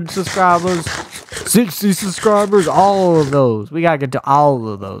 100 subscribers, 60 subscribers, all of those. We gotta get to all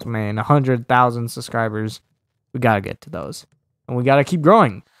of those, man. 100,000 subscribers. We gotta get to those, and we gotta keep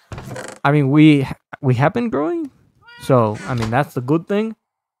growing. I mean, we have been growing, so I mean that's the good thing.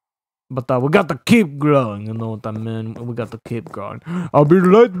 But we got to keep growing. You know what I mean? We got to keep growing. I'll be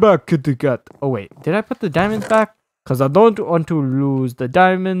right back, kitty cat. Oh wait, did I put the diamonds back? Cause I don't want to lose the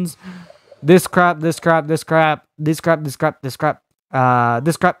diamonds. This crap, this crap, this crap, this crap, this crap, this crap,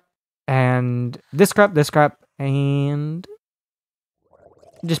 this crap, and this crap, this crap, and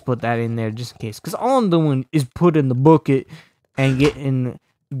just put that in there just in case. Cause all I'm doing is put in the bucket and get in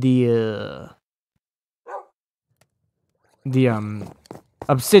the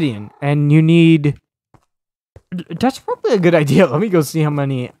obsidian, and you need. That's probably a good idea. Let me go see how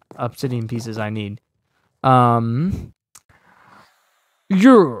many obsidian pieces I need.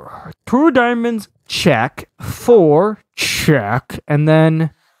 Your 2 diamonds, check. 4, check. And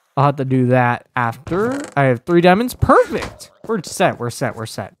then I'll have to do that after. I have 3 diamonds. Perfect. We're set. We're set. We're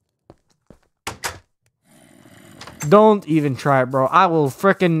set. Don't even try it, bro. I will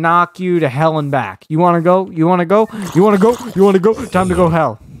frickin' knock you to hell and back. You wanna go? You wanna go? You wanna go? You wanna go? Time to go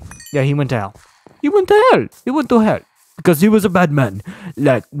hell. Yeah, he went to hell. He went to hell. He went to hell. Because he was a bad man.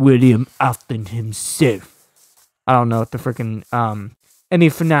 Like William Afton himself. I don't know if the frickin' any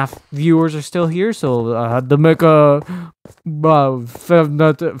FNAF viewers are still here, so I had to make a Five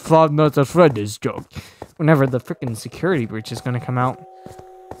Nights at Freddy's joke. Whenever the frickin' security breach is gonna come out,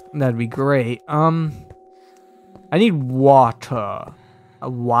 that'd be great. I need water.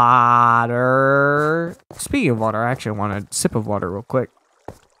 Water. Speaking of water, I actually want a sip of water real quick.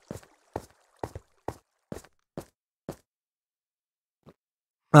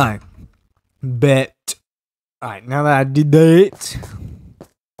 Alright. Bet. Alright, now that I did that,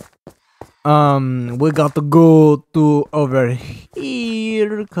 we got to go to over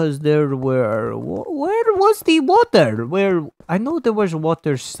here, because there were, where was the water? I know there was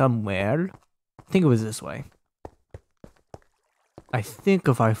water somewhere. I think it was this way. I think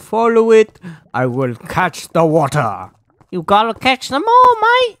if I follow it, I will catch the water. You gotta catch them all,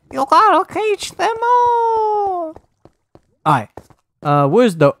 mate. You gotta catch them all. Alright.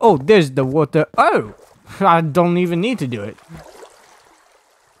 Where's the... Oh, there's the water. Oh! I don't even need to do it.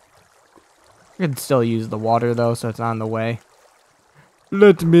 I can still use the water, though, so it's on the way.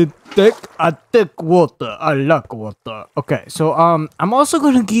 Let me take water. I like water. Okay, so, I'm also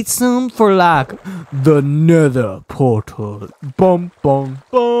gonna get some for, like, the nether portal. Bum, bum,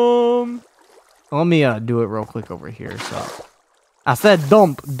 bum. Let me, do it real quick over here, so. I said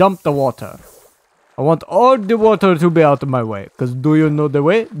dump the water. I want all the water to be out of my way. Because do you know the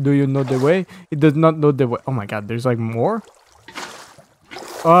way? Do you know the way? It does not know the way. Oh my god, there's, like, more?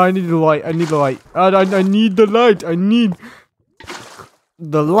 Oh, I need the light. I need the light. I need the light. I need...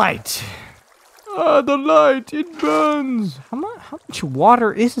 the light. The light. It burns. How much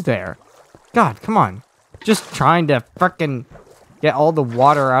water is there? God, come on. Just trying to frickin' get all the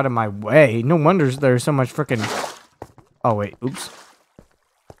water out of my way. No wonder there's so much frickin'... Oh, wait. Oops.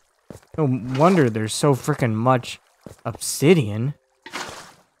 No wonder there's so frickin' much obsidian.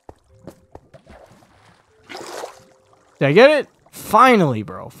 Did I get it? Finally,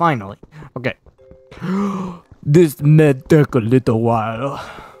 bro. Finally. Okay. This may take a little while.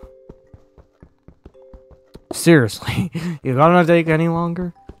 Seriously, you gonna take any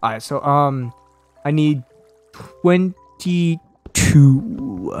longer? Alright, so, I need 22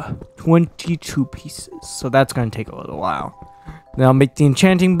 pieces. So that's gonna take a little while. Then I'll make the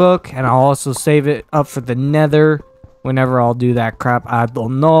enchanting book, and I'll also save it up for the nether. Whenever I'll do that crap, I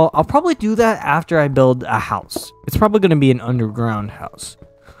don't know. I'll probably do that after I build a house. It's probably gonna be an underground house.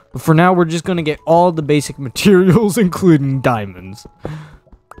 But for now, we're just gonna get all the basic materials, including diamonds.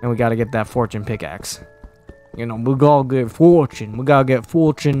 And we gotta get that fortune pickaxe. You know, we gotta get fortune. We gotta get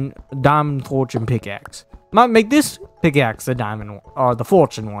fortune, diamond fortune pickaxe. Might make this pickaxe the diamond one, or the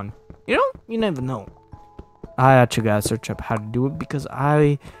fortune one. You know, you never know. I actually gotta search up how to do it because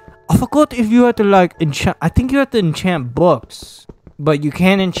I forgot if you had to like enchant. I think you have to enchant books, but you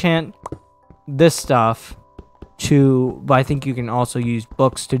can enchant this stuff too. But I think you can also use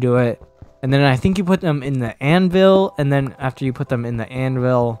books to do it. And then I think you put them in the anvil, and then after you put them in the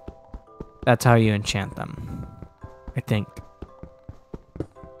anvil, That's how you enchant them, I think.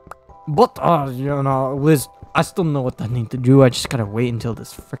 But, you know, Liz, I still know what I need to do. I just gotta wait until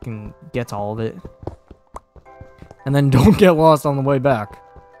this freaking gets all of it. And then don't get lost on the way back.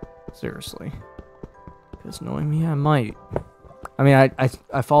 Seriously. Because knowing me, I might. I mean,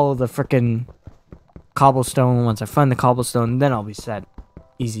 I follow the freaking cobblestone. Once I find the cobblestone, then I'll be set.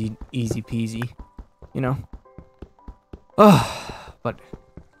 Easy peasy. You know? But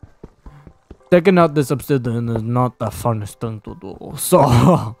taking out this obsidian is not the funnest thing to do.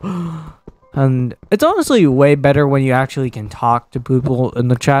 So, and it's honestly way better when you actually can talk to people in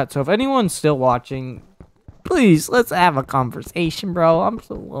the chat. So if anyone's still watching, please, let's have a conversation, bro. I'm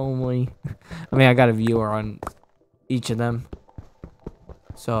so lonely. I mean, I got a viewer on each of them.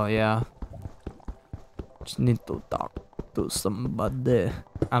 So, yeah. Just need to talk to somebody.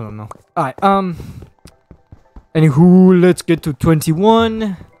 I don't know. Alright, anywho, let's get to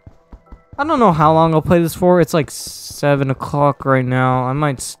 21. I don't know how long I'll play this for. It's like 7 o'clock right now. I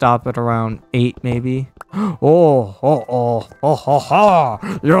might stop at around 8, maybe. Oh, ha.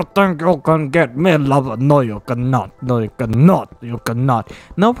 You think you can get me, lover? No, you cannot. No, you cannot. You cannot.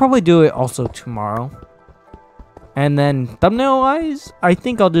 And I'll probably do it also tomorrow. And then, thumbnail-wise, I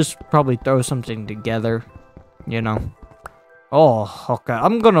think I'll just probably throw something together. You know. Oh, okay.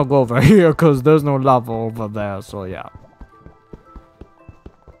 I'm gonna go over here because there's no lava over there. So, yeah.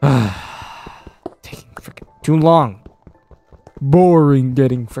 Taking freaking too long. Boring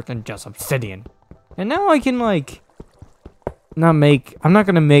getting freaking just obsidian. And now I can, like, I'm not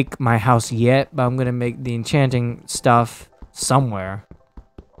gonna make my house yet, but I'm gonna make the enchanting stuff somewhere.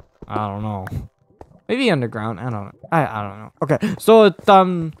 I don't know. Maybe underground. I don't know. I don't know. Okay, so it's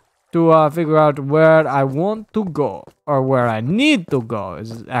time to figure out where I want to go, or where I need to go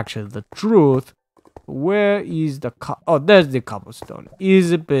is actually the truth. Where is the oh, there's the cobblestone.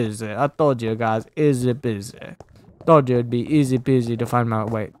 Easy peasy. I told you guys, easy peasy. Told you it'd be easy peasy to find my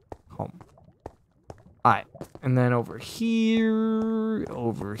way home. Alright, and then over here,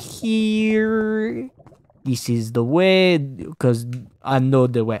 this is the way, because I know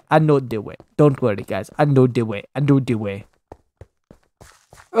the way. Don't worry, guys. I know the way.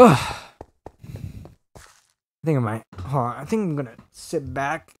 Ugh. I think I might. Hold on. I think I'm gonna sit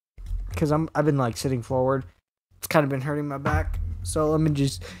back because I've been like sitting forward. It's kind of been hurting my back. So let me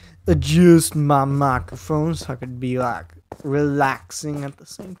just adjust my microphone so I could be like relaxing at the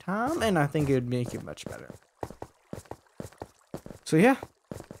same time, and I think it would make it much better. So yeah.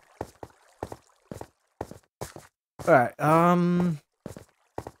 All right.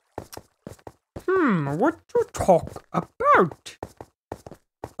 What to talk about?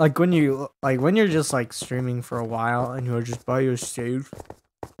 Like when you're just like streaming for a while and you're just by yourself.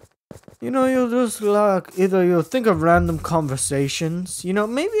 You know, you'll just like either you'll think of random conversations. You know,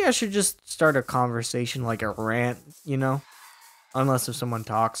 maybe I should just start a conversation like a rant, you know? Unless if someone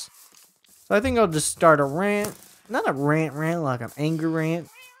talks. So I think I'll just start a rant. Not a rant like an angry rant.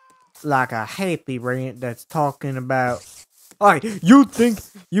 Like a happy rant that's talking about, alright, you think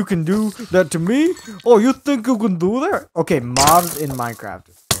you can do that to me? Oh, you think you can do that? Okay, mobs in Minecraft.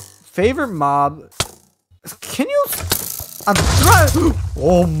 Favorite mob. Can you? I'm trying.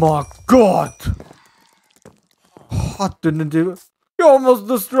 Oh my god. I didn't do it. You almost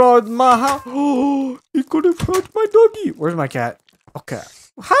destroyed my house. Oh, he could have hurt my doggy. Where's my cat? Okay.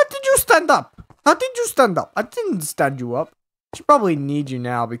 How did you stand up? I didn't stand you up. I should probably need you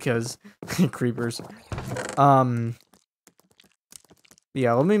now because creepers.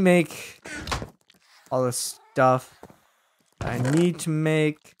 Yeah, let me make all this stuff I need to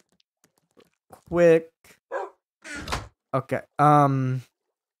make quick. Okay.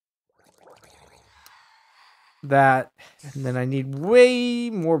 That, and then I need way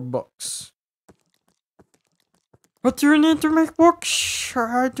more books. What do you need to make books?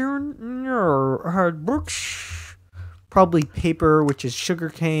 I don't know. I had books. Probably paper, which is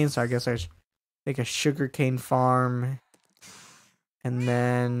sugarcane. So I guess I should make a sugarcane farm. And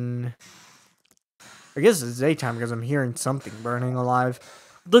then I guess it's daytime because I'm hearing something burning alive.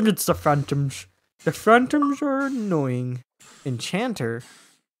 I think it's the phantoms. The phantoms are annoying. Enchanter.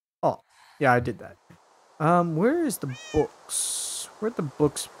 Oh, yeah, I did that. Where is the books? Where'd the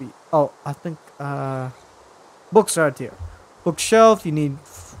books be? Oh, I think books are right here. Bookshelf, you need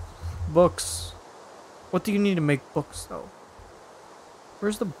books. What do you need to make books though?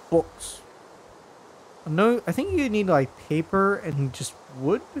 Where's the books? No, I think you need like paper and just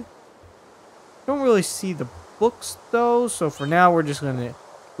wood. Don't really see the books though, so for now we're just gonna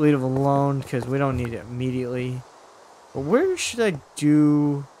leave it alone because we don't need it immediately. But where should I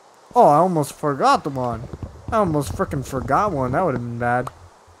do? Oh, I almost forgot the one. I almost freaking forgot one. That would have been bad.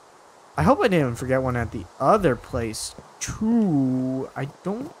 I hope I didn't forget one at the other place too. I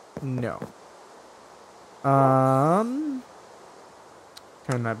don't know. Turn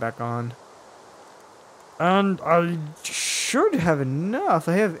that back on. And I should have enough.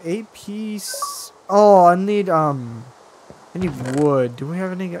 I have 8 pieces. Oh, I need wood. Do we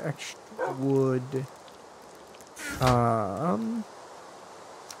have any extra wood?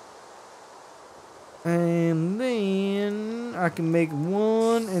 And then I can make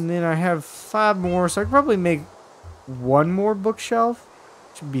 1, and then I have 5 more, so I can probably make 1 more bookshelf.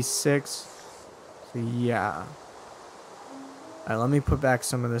 Should be 6. So yeah. Alright, let me put back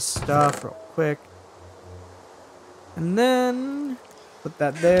some of this stuff real quick. And then put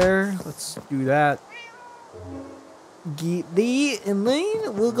that there. Let's do that. Get the, and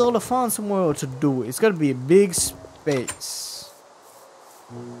then we're gonna find somewhere to do it. It's gotta be a big space.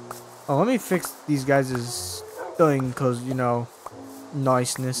 Oh, let me fix these guys' thing, because, you know,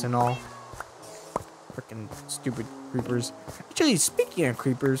 niceness and all. Freaking stupid creepers. Actually, speaking of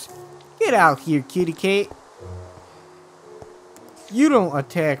creepers, get out here, kitty cat. You don't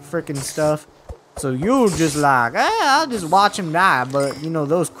attack freaking stuff. So you're just like, I'll just watch him die. But, you know,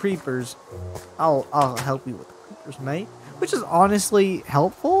 those creepers, I'll help you with the creepers, mate. Which is honestly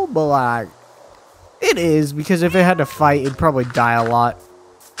helpful, but, like, it is. Because if it had to fight, it'd probably die a lot.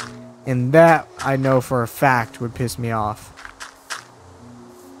 And that, I know for a fact, would piss me off.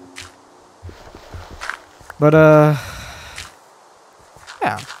 But,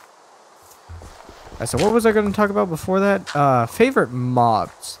 yeah. So what was I going to talk about before that? Favorite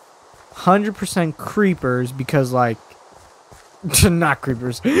mobs. 100% creepers, because, like... not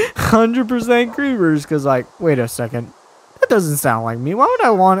creepers. 100% creepers, because, like, wait a second. That doesn't sound like me. Why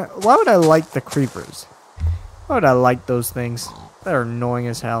would I like the creepers? Why would I like those things? They're annoying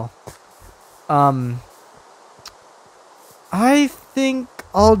as hell. I think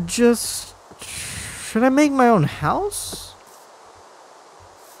I'll just... Should I make my own house?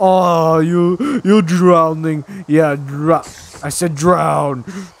 Oh, you're drowning. Yeah, I said drown.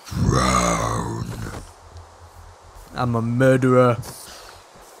 Drown. I'm a murderer.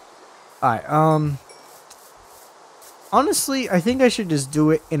 Alright, honestly, I think I should just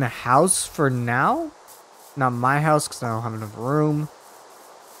do it in a house for now. Not my house, because I don't have enough room.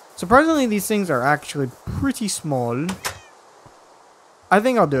 Surprisingly, these things are actually pretty small. I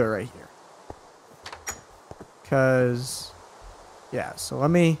think I'll do it right here. Because, yeah, so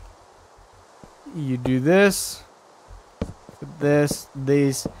let me... You do this. This,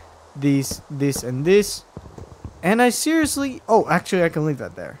 this, and this. And I seriously... Oh, actually, I can leave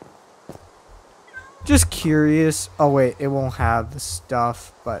that there. Just curious. Oh, wait, it won't have the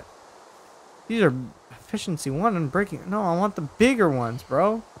stuff, but... These are efficiency 1 and breaking... No, I want the bigger ones,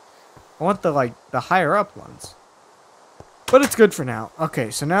 bro. I want the, like, the higher up ones. But it's good for now.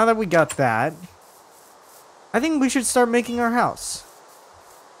 Okay, so now that we got that... I think we should start making our house.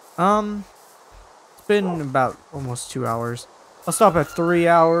 It's been about almost 2 hours. I'll stop at 3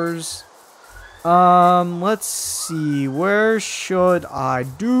 hours. Let's see. Where should I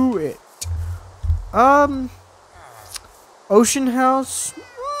do it? Ocean house?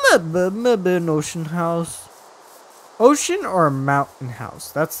 Maybe an ocean house. Ocean or a mountain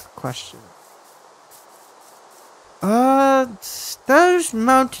house? That's the question. Those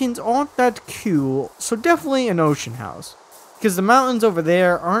mountains aren't that cool, so definitely an ocean house. Because the mountains over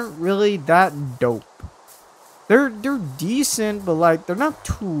there aren't really that dope. They're decent, but like they're not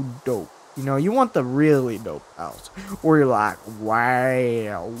too dope. You know, you want the really dope house, where you're like,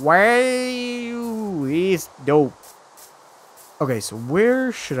 wow, it's dope. Okay, so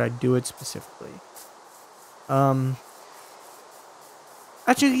where should I do it specifically? Actually,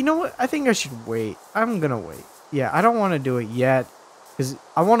 you know what? I think I should wait. I'm gonna wait. Yeah, I don't want to do it yet, because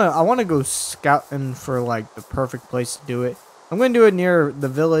I wanna go scouting for like the perfect place to do it. I'm gonna do it near the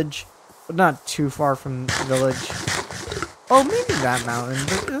village, but not too far from the village. Oh, maybe that mountain,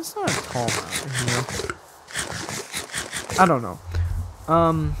 but it's not a tall mountain, you know? I don't know.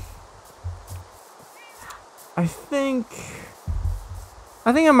 I think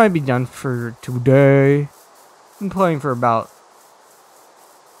I might be done for today. I've been playing for about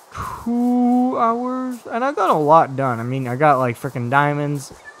 2 hours, and I got a lot done. I mean, I got like freaking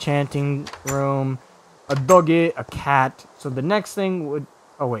diamonds, chanting room, a doggy, a cat. So the next thing would...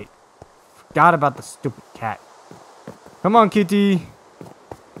 Oh, wait. Forgot about the stupid cat. Come on, kitty.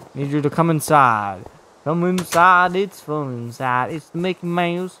 Need you to come inside. Come inside. It's fun inside. It's the Mickey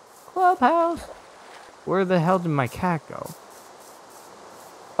Mouse Clubhouse. Where the hell did my cat go?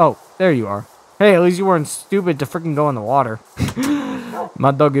 Oh, there you are. Hey, at least you weren't stupid to freaking go in the water.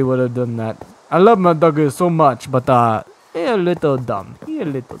 My doggy would have done that. I love my doggy so much, but, he's a little dumb. He's a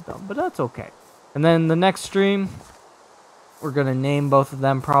little dumb, but that's okay. And then the next stream, we're gonna name both of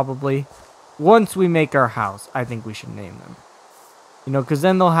them probably. Once we make our house, I think we should name them. You know, because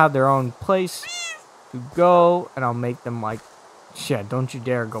then they'll have their own place to go, and I'll make them like, shit, don't you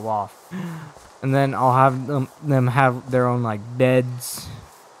dare go off. And then I'll have them have their own like beds.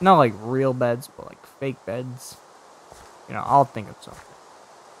 Not like real beds, but like fake beds. You know, I'll think of something.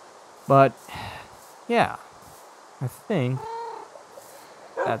 But, yeah. I think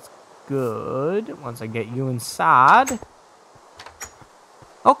that's good. Once I get you inside.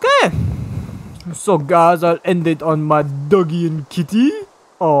 Okay. So, guys, I'll end it on my doggy and kitty.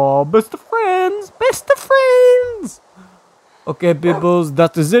 Oh, best of friends. Best of friends. Okay, peoples,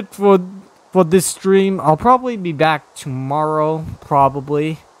 that is it for this stream. I'll probably be back tomorrow,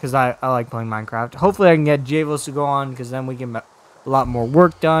 probably. Because I like playing Minecraft. Hopefully I can get Javos to go on. Because then we can get a lot more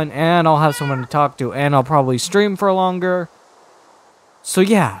work done. And I'll have someone to talk to. And I'll probably stream for longer. So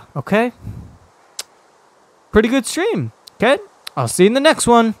yeah, okay. Pretty good stream. Okay? I'll see you in the next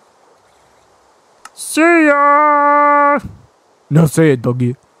one. See ya! Now say it,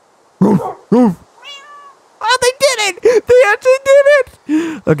 doggy. Oh, they did it! They actually did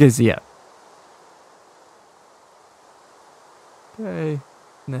it! Okay, see ya. Okay.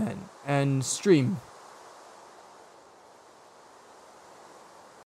 Then, and stream.